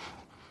life.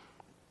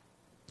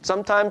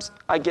 Sometimes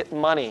I get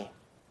money.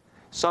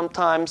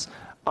 Sometimes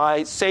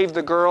I save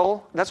the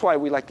girl. That's why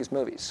we like these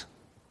movies.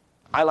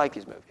 I like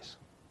these movies.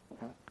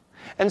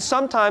 And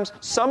sometimes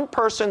some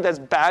person that's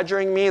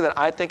badgering me that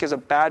I think is a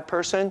bad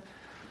person,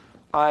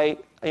 I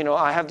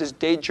have this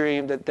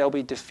daydream that they'll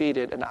be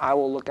defeated and I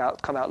will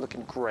come out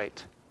looking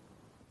great.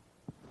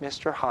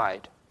 Mr.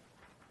 Hyde,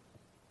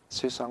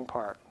 Susung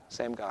Park,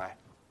 same guy.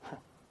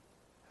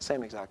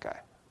 Same exact guy.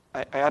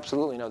 I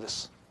absolutely know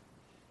this.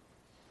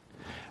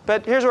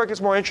 But here's where it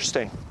gets more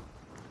interesting.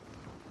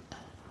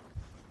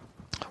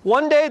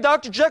 One day,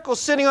 Dr. Jekyll's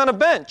sitting on a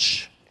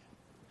bench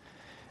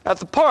at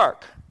the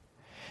park,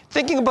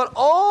 thinking about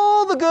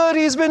all the good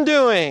he's been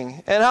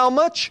doing and how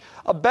much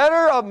a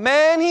better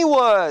man he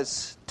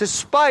was,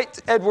 despite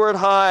Edward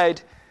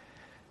Hyde.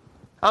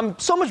 I'm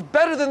so much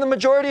better than the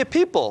majority of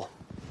people.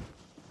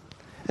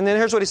 And then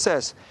here's what he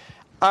says.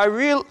 I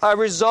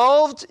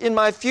resolved in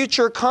my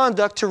future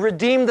conduct to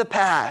redeem the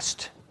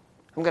past.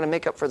 I'm going to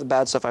make up for the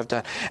bad stuff I've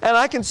done. And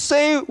I can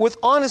say with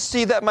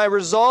honesty that my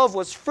resolve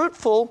was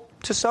fruitful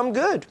to some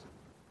good.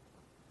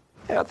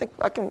 Yeah, I think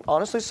I can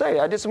honestly say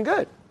I did some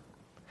good.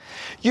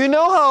 You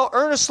know how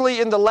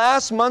earnestly in the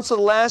last months of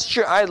the last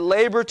year I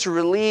labored to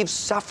relieve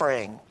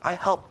suffering. I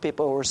helped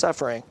people who were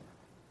suffering.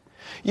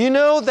 You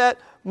know that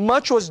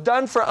much was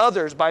done for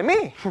others by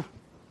me.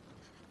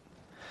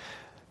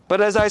 But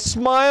as I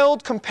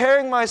smiled,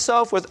 comparing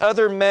myself with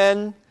other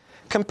men,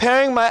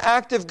 comparing my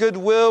active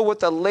goodwill with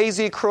the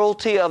lazy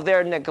cruelty of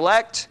their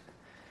neglect,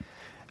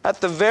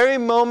 at the very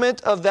moment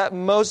of that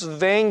most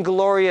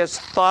vainglorious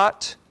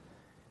thought,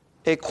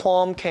 a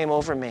qualm came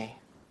over me.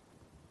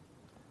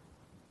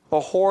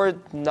 A horrid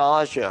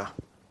nausea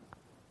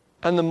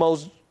and the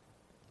most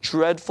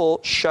dreadful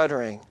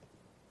shuddering.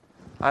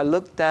 I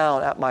looked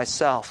down at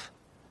myself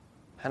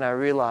and I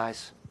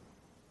realized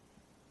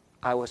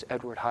I was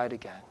Edward Hyde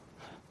again.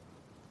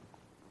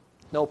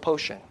 No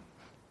potion.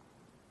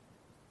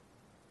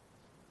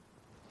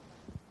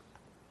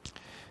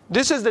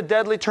 This is the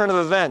deadly turn of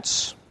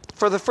events.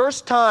 For the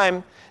first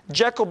time,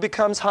 Jekyll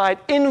becomes Hyde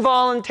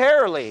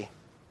involuntarily,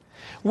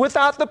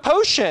 without the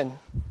potion.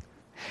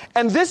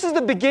 And this is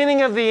the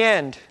beginning of the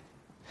end.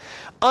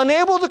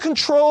 Unable to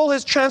control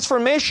his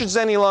transformations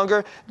any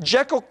longer,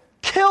 Jekyll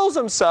kills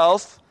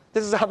himself.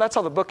 That's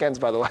how the book ends,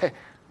 by the way.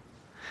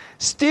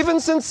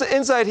 Stevenson's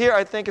insight here,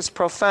 I think, is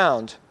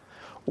profound.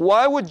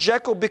 Why would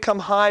Jekyll become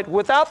Hyde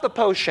without the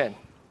potion?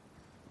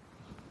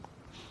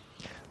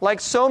 Like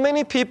so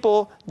many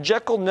people,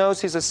 Jekyll knows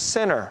he's a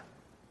sinner.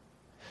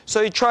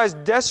 So he tries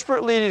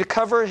desperately to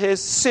cover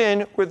his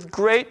sin with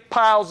great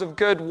piles of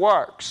good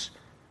works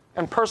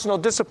and personal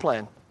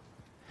discipline.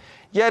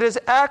 Yet his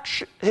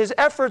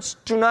efforts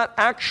do not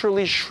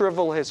actually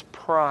shrivel his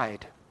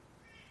pride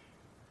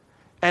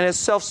and his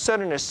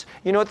self-centeredness.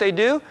 You know what they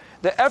do?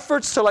 The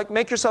efforts to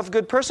make yourself a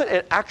good person,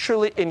 it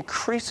actually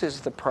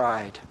increases the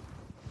pride.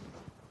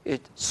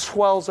 It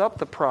swells up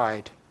the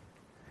pride.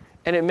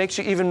 And it makes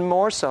you even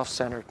more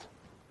self-centered.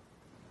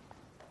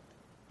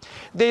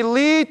 They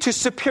lead to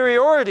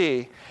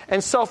superiority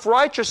and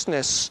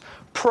self-righteousness,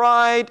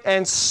 pride,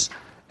 and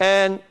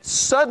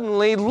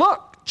suddenly,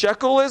 look,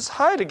 Jekyll is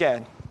Hyde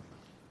again.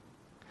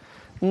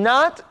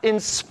 Not in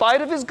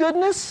spite of his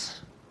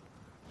goodness,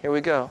 here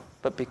we go,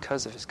 but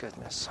because of his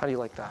goodness. How do you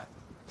like that?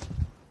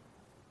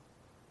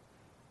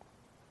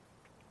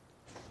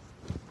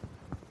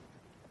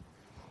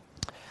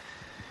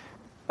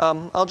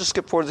 I'll just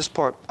skip forward this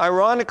part.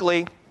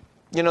 Ironically,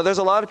 there's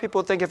a lot of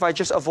people who think if I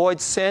just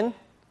avoid sin,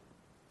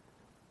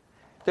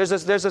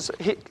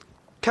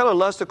 Keller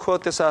loves to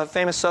quote this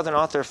famous Southern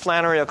author,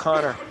 Flannery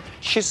O'Connor.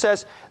 She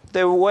says,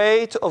 the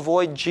way to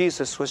avoid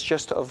Jesus was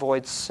just to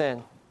avoid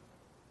sin.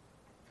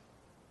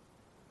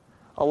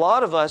 A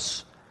lot of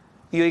us,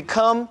 you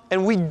come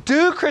and we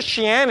do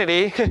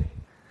Christianity,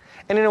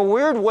 and in a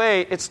weird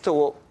way, it's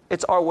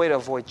our way to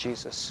avoid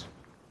Jesus.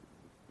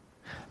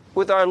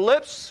 With our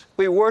lips,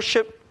 we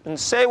worship and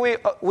say we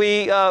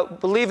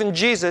believe in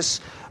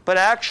Jesus, but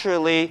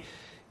actually,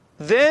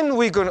 then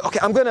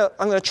I'm going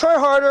to try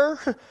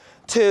harder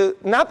to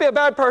not be a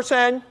bad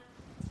person,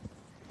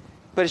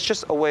 but it's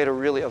just a way to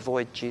really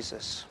avoid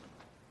Jesus.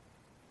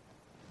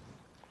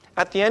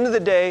 At the end of the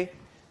day,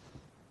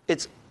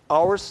 it's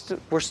ours.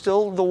 We're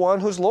still the one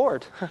who's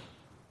Lord.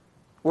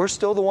 We're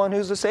still the one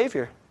who's the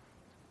Savior.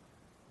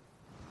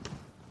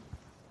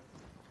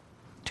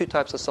 Two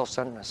types of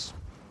self-centeredness.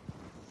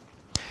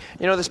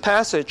 You know, this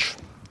passage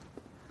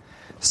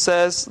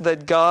says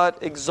that God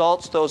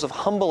exalts those of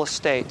humble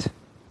estate,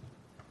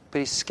 but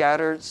He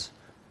scatters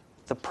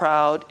the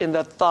proud in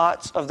the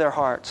thoughts of their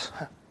hearts.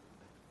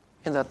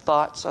 In the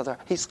thoughts of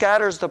He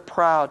scatters the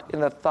proud in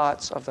the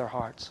thoughts of their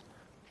hearts.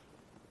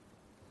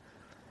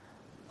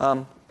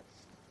 I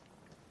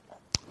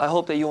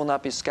hope that you will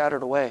not be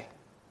scattered away.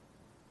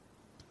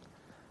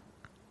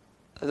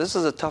 This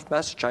is a tough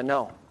message, I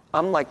know.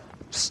 I'm like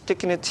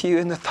sticking it to you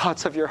in the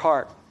thoughts of your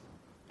heart,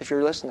 if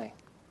you're listening.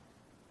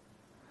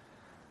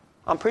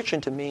 I'm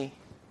preaching to me.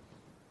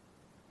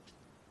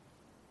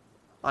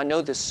 I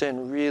know this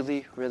sin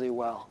really, really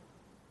well.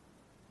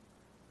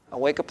 I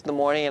wake up in the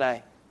morning and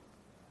I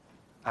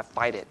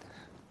fight it.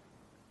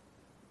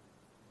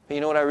 But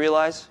you know what I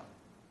realize?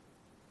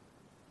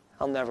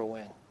 I'll never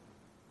win.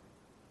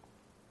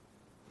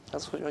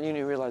 That's what you need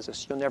to realize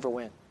this. You'll never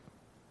win.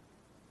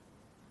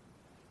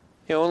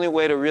 The only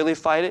way to really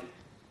fight it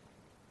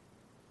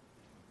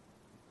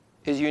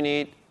is you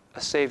need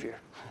a Savior.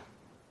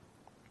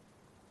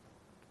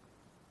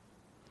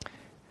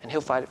 And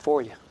He'll fight it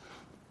for you.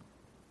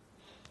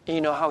 And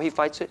you know how He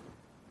fights it?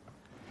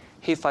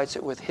 He fights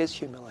it with His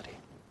humility.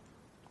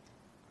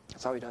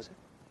 That's how He does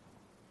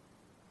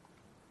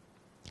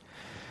it.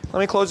 Let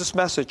me close this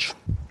message.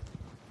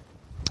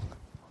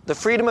 The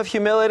freedom of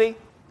humility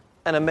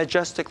and a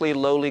majestically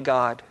lowly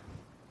God.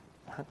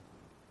 I'm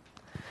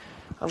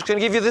just going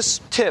to give you this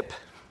tip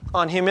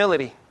on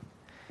humility.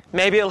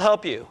 Maybe it'll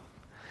help you.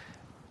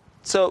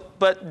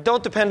 But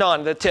don't depend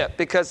on the tip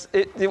because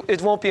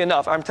it won't be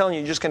enough. I'm telling you,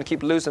 you're just going to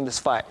keep losing this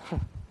fight.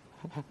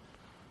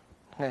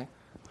 Okay?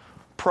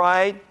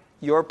 Pride,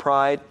 your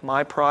pride,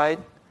 my pride,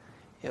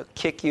 it'll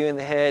kick you in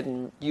the head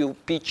and you'll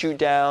beat you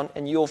down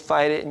and you'll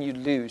fight it and you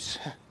lose.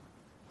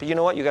 But you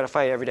know what? You got to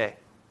fight every day.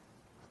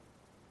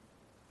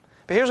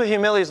 But here's what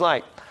humility is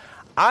like.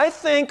 I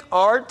think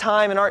our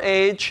time and our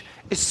age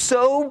is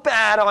so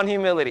bad on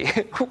humility.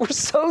 We're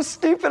so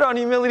stupid on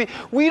humility,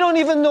 we don't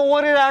even know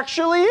what it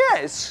actually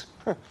is.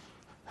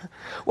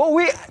 What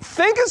we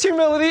think is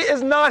humility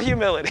is not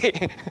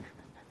humility.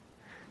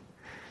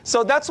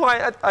 So that's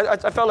why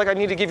I felt like I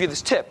need to give you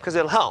this tip, because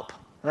it'll help,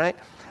 right?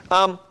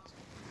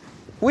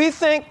 We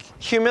think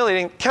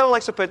humility, and Keller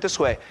likes to put it this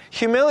way,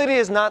 humility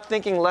is not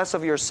thinking less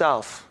of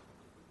yourself.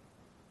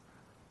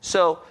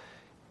 So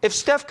if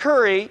Steph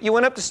Curry, you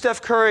went up to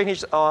Steph Curry and he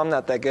said, oh, I'm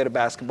not that good a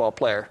basketball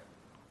player.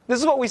 This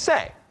is what we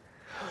say.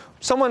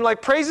 Someone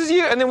like praises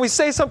you and then we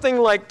say something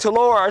like to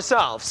lower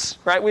ourselves,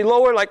 right? We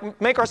lower,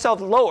 like make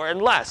ourselves lower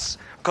and less.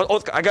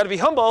 Because, I got to be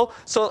humble,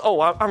 so,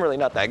 I'm really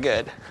not that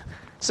good.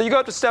 So you go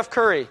up to Steph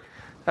Curry.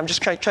 I'm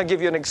just trying to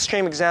give you an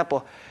extreme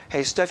example.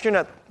 Hey, Steph, you're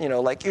not,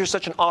 you're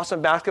such an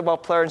awesome basketball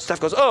player. And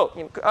Steph goes, I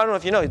don't know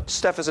if you know,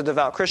 Steph is a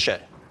devout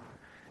Christian.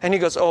 And he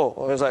goes, I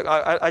was like,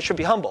 I should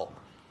be humble.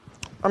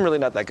 I'm really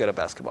not that good a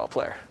basketball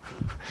player.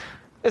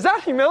 Is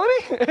that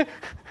humility?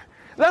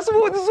 This is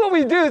what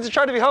we do to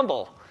try to be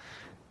humble.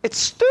 It's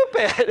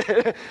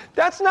stupid.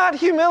 That's not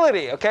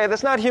humility, okay?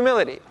 That's not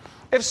humility.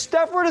 If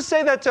Steph were to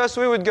say that to us,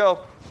 we would go,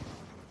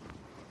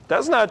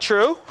 that's not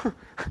true.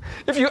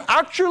 If you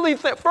actually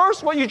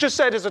first, what you just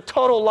said is a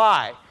total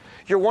lie.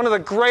 You're one of the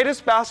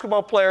greatest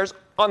basketball players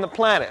on the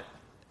planet.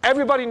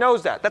 Everybody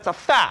knows that. That's a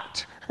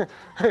fact.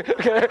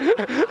 Okay?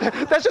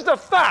 That's just a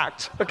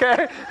fact,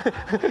 okay?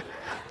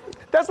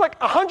 That's like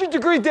a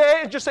 100-degree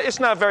day and just say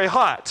it's not very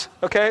hot,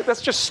 okay?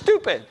 That's just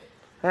stupid,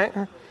 right?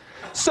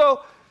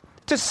 So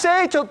to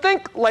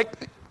think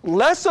like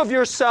less of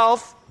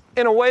yourself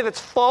in a way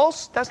that's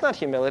false, that's not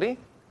humility.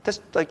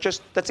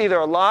 That's either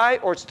a lie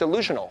or it's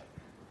delusional,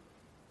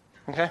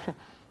 okay?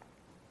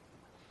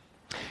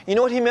 You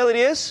know what humility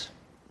is?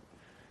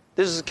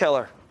 This is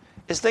Keller.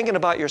 It's thinking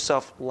about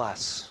yourself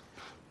less.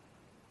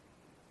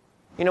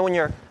 You know when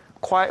you're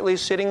quietly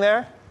sitting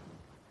there,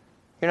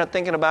 you're not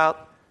thinking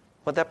about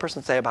what that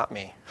person say about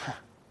me.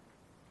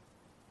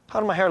 How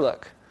did my hair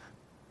look?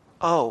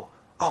 Oh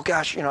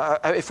gosh,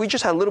 if we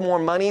just had a little more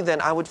money,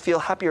 then I would feel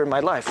happier in my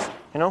life,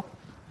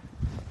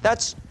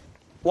 That's,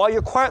 while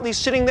you're quietly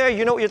sitting there,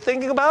 you know what you're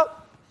thinking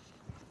about?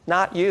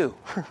 Not you.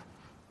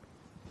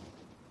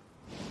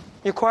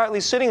 You're quietly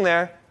sitting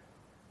there,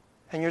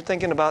 and you're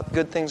thinking about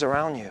good things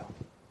around you.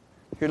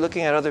 You're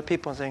looking at other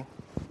people and saying,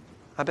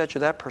 I bet you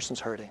that person's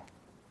hurting.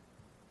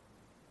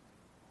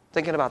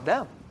 Thinking about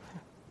them,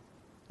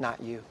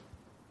 not you.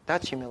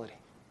 That's humility.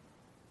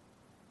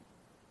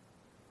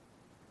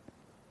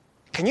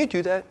 Can you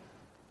do that?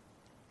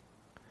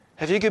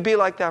 If you could be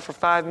like that for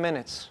 5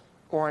 minutes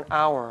or an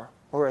hour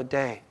or a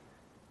day,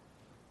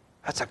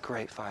 that's a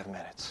great 5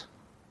 minutes.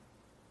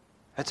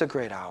 That's a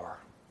great hour.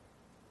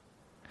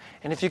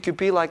 And if you could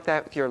be like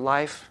that with your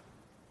life,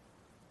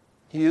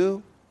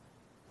 you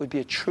would be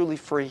a truly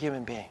free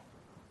human being.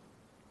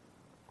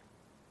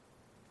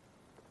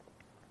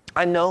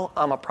 I know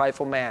I'm a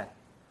prideful man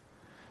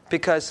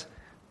because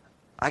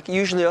I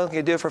usually only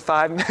can do it for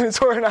 5 minutes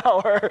or an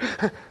hour.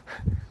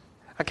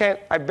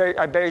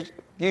 I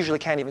usually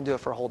can't even do it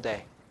for a whole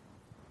day.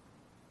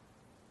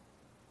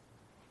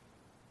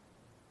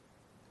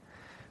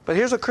 But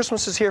here's what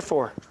Christmas is here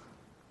for.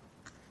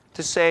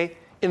 To say,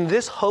 in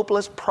this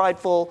hopeless,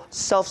 prideful,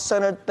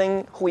 self-centered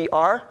thing we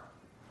are,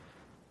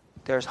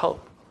 there's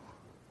hope.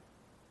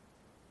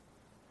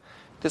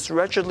 This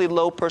wretchedly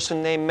low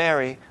person named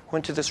Mary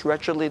went to this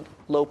wretchedly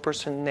low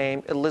person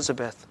named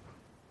Elizabeth.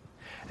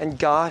 And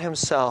God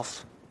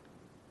himself,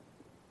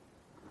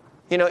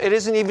 it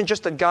isn't even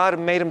just that God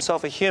made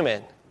himself a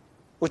human,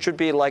 which would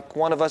be like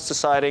one of us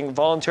deciding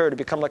voluntarily to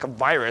become like a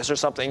virus or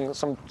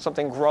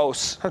something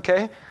gross,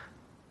 okay?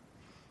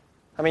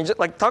 I mean, just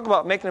like talk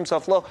about making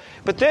himself low.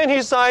 But then he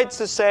decides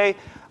to say,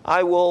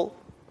 I will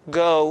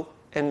go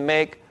and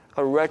make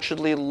a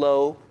wretchedly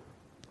low,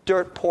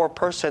 dirt poor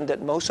person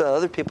that most of the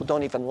other people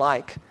don't even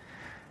like.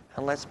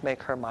 And let's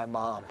make her my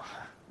mom.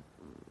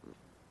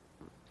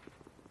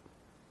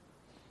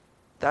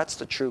 That's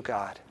the true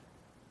God.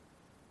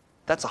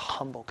 That's a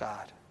humble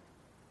God.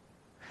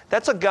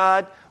 That's a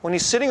God, when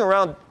he's sitting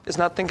around, is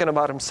not thinking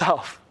about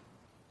himself.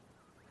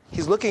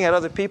 He's looking at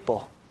other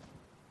people.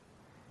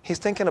 He's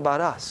thinking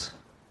about us.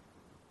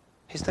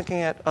 He's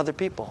thinking at other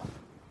people.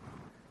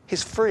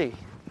 He's free.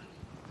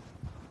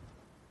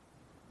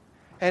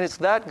 And it's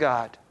that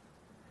God.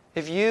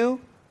 If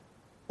you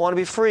want to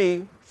be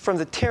free from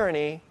the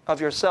tyranny of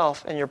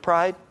yourself and your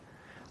pride,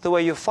 the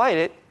way you fight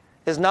it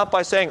is not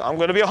by saying, I'm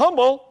going to be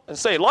humble and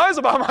say lies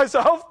about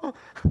myself.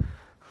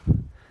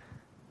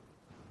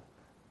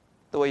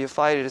 The way you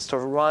fight it is to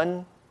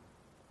run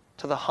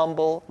to the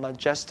humble,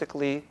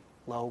 majestically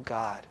low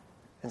God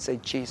and say,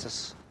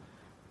 Jesus,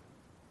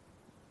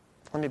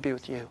 let me be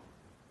with you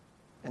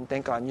and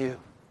think on you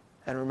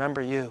and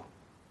remember you.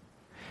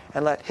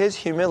 And let his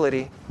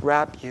humility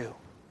wrap you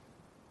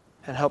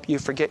and help you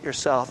forget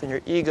yourself, and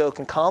your ego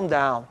can calm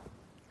down,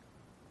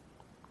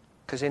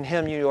 because in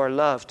him you are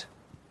loved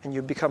and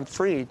you become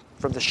freed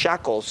from the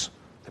shackles,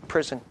 the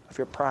prison of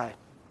your pride.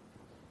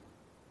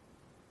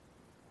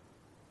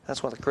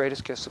 That's one of the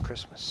greatest gifts of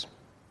Christmas.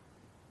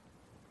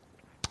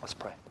 Let's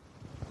pray.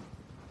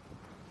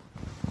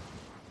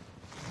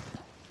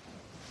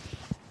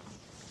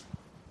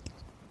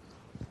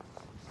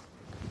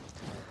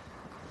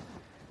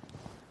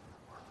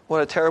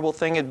 What a terrible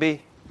thing it'd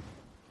be,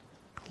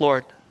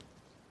 Lord.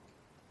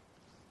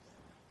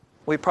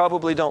 We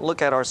probably don't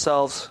look at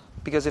ourselves,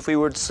 because if we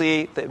were to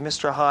see that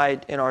Mr.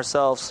 Hyde in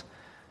ourselves,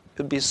 it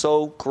would be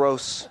so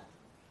gross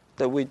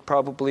that we'd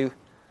probably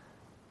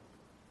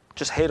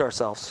just hate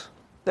ourselves.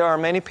 There are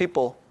many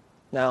people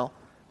now,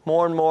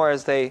 more and more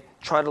as they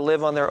try to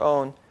live on their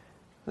own,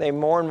 they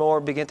more and more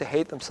begin to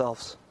hate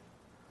themselves.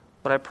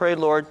 But I pray,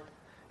 Lord,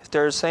 if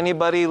there's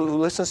anybody who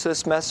listens to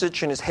this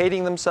message and is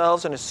hating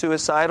themselves and is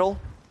suicidal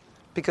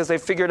because they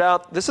figured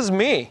out, this is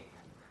me,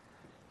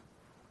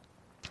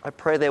 I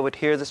pray they would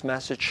hear this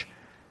message,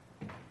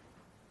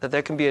 that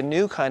there can be a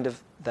new kind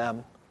of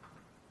them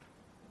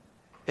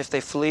if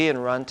they flee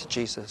and run to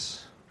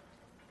Jesus.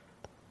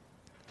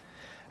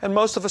 And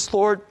most of us,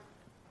 Lord,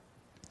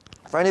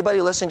 for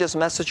anybody listening to this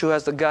message who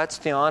has the guts,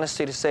 the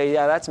honesty to say,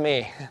 yeah, that's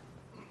me,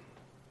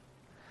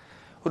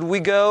 would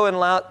we go and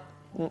allow,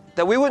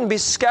 that we wouldn't be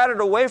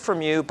scattered away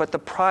from you, but the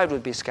pride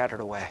would be scattered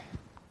away.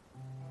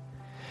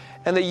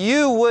 And that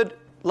you would,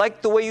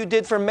 like the way you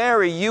did for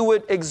Mary, you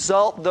would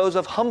exalt those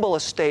of humble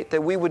estate,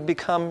 that we would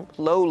become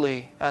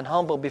lowly and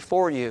humble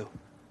before you.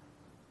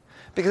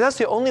 Because that's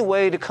the only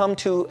way to come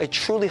to a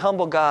truly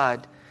humble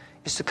God,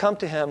 is to come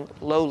to him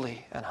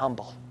lowly and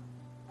humble.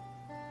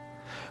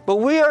 But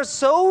we are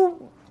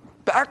so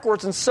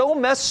backwards and so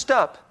messed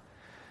up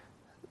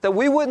that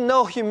we wouldn't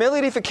know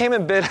humility if it came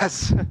and bit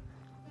us.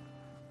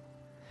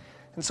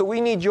 And so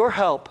we need your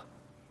help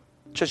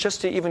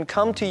just to even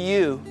come to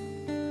you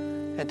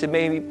and to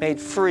be made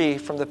free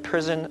from the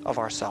prison of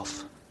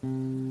ourself.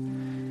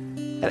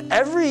 And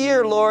every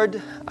year,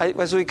 Lord,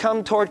 as we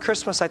come toward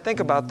Christmas, I think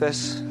about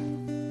this.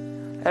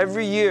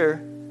 Every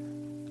year,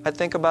 I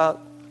think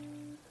about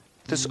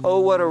this,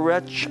 oh, what a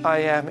wretch I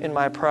am in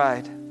my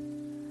pride.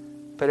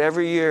 But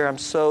every year, I'm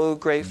so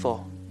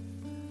grateful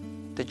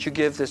that you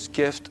give this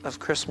gift of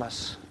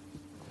Christmas.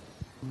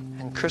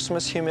 And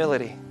Christmas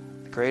humility,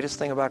 the greatest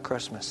thing about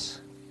Christmas.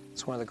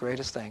 It's one of the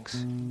greatest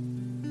things.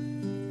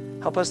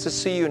 Help us to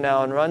see you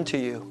now and run to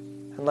you,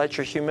 and let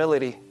your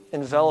humility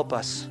envelop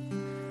us,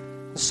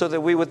 so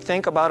that we would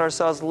think about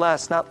ourselves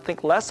less, not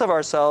think less of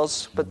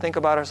ourselves, but think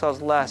about ourselves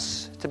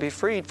less, to be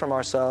freed from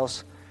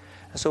ourselves.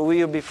 And so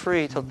we would be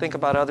free to think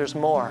about others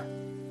more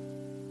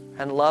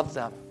and love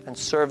them and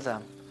serve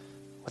them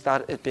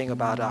without it being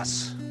about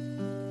us.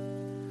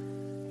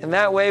 In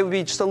that way, we'll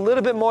be just a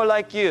little bit more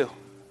like you.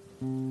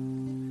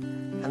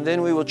 And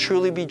then we will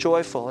truly be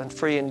joyful and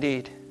free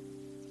indeed.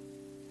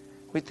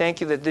 We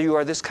thank you that you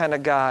are this kind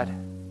of God,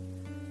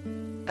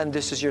 and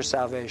this is your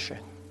salvation.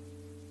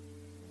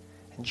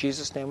 In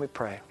Jesus' name we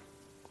pray.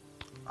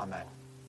 Amen.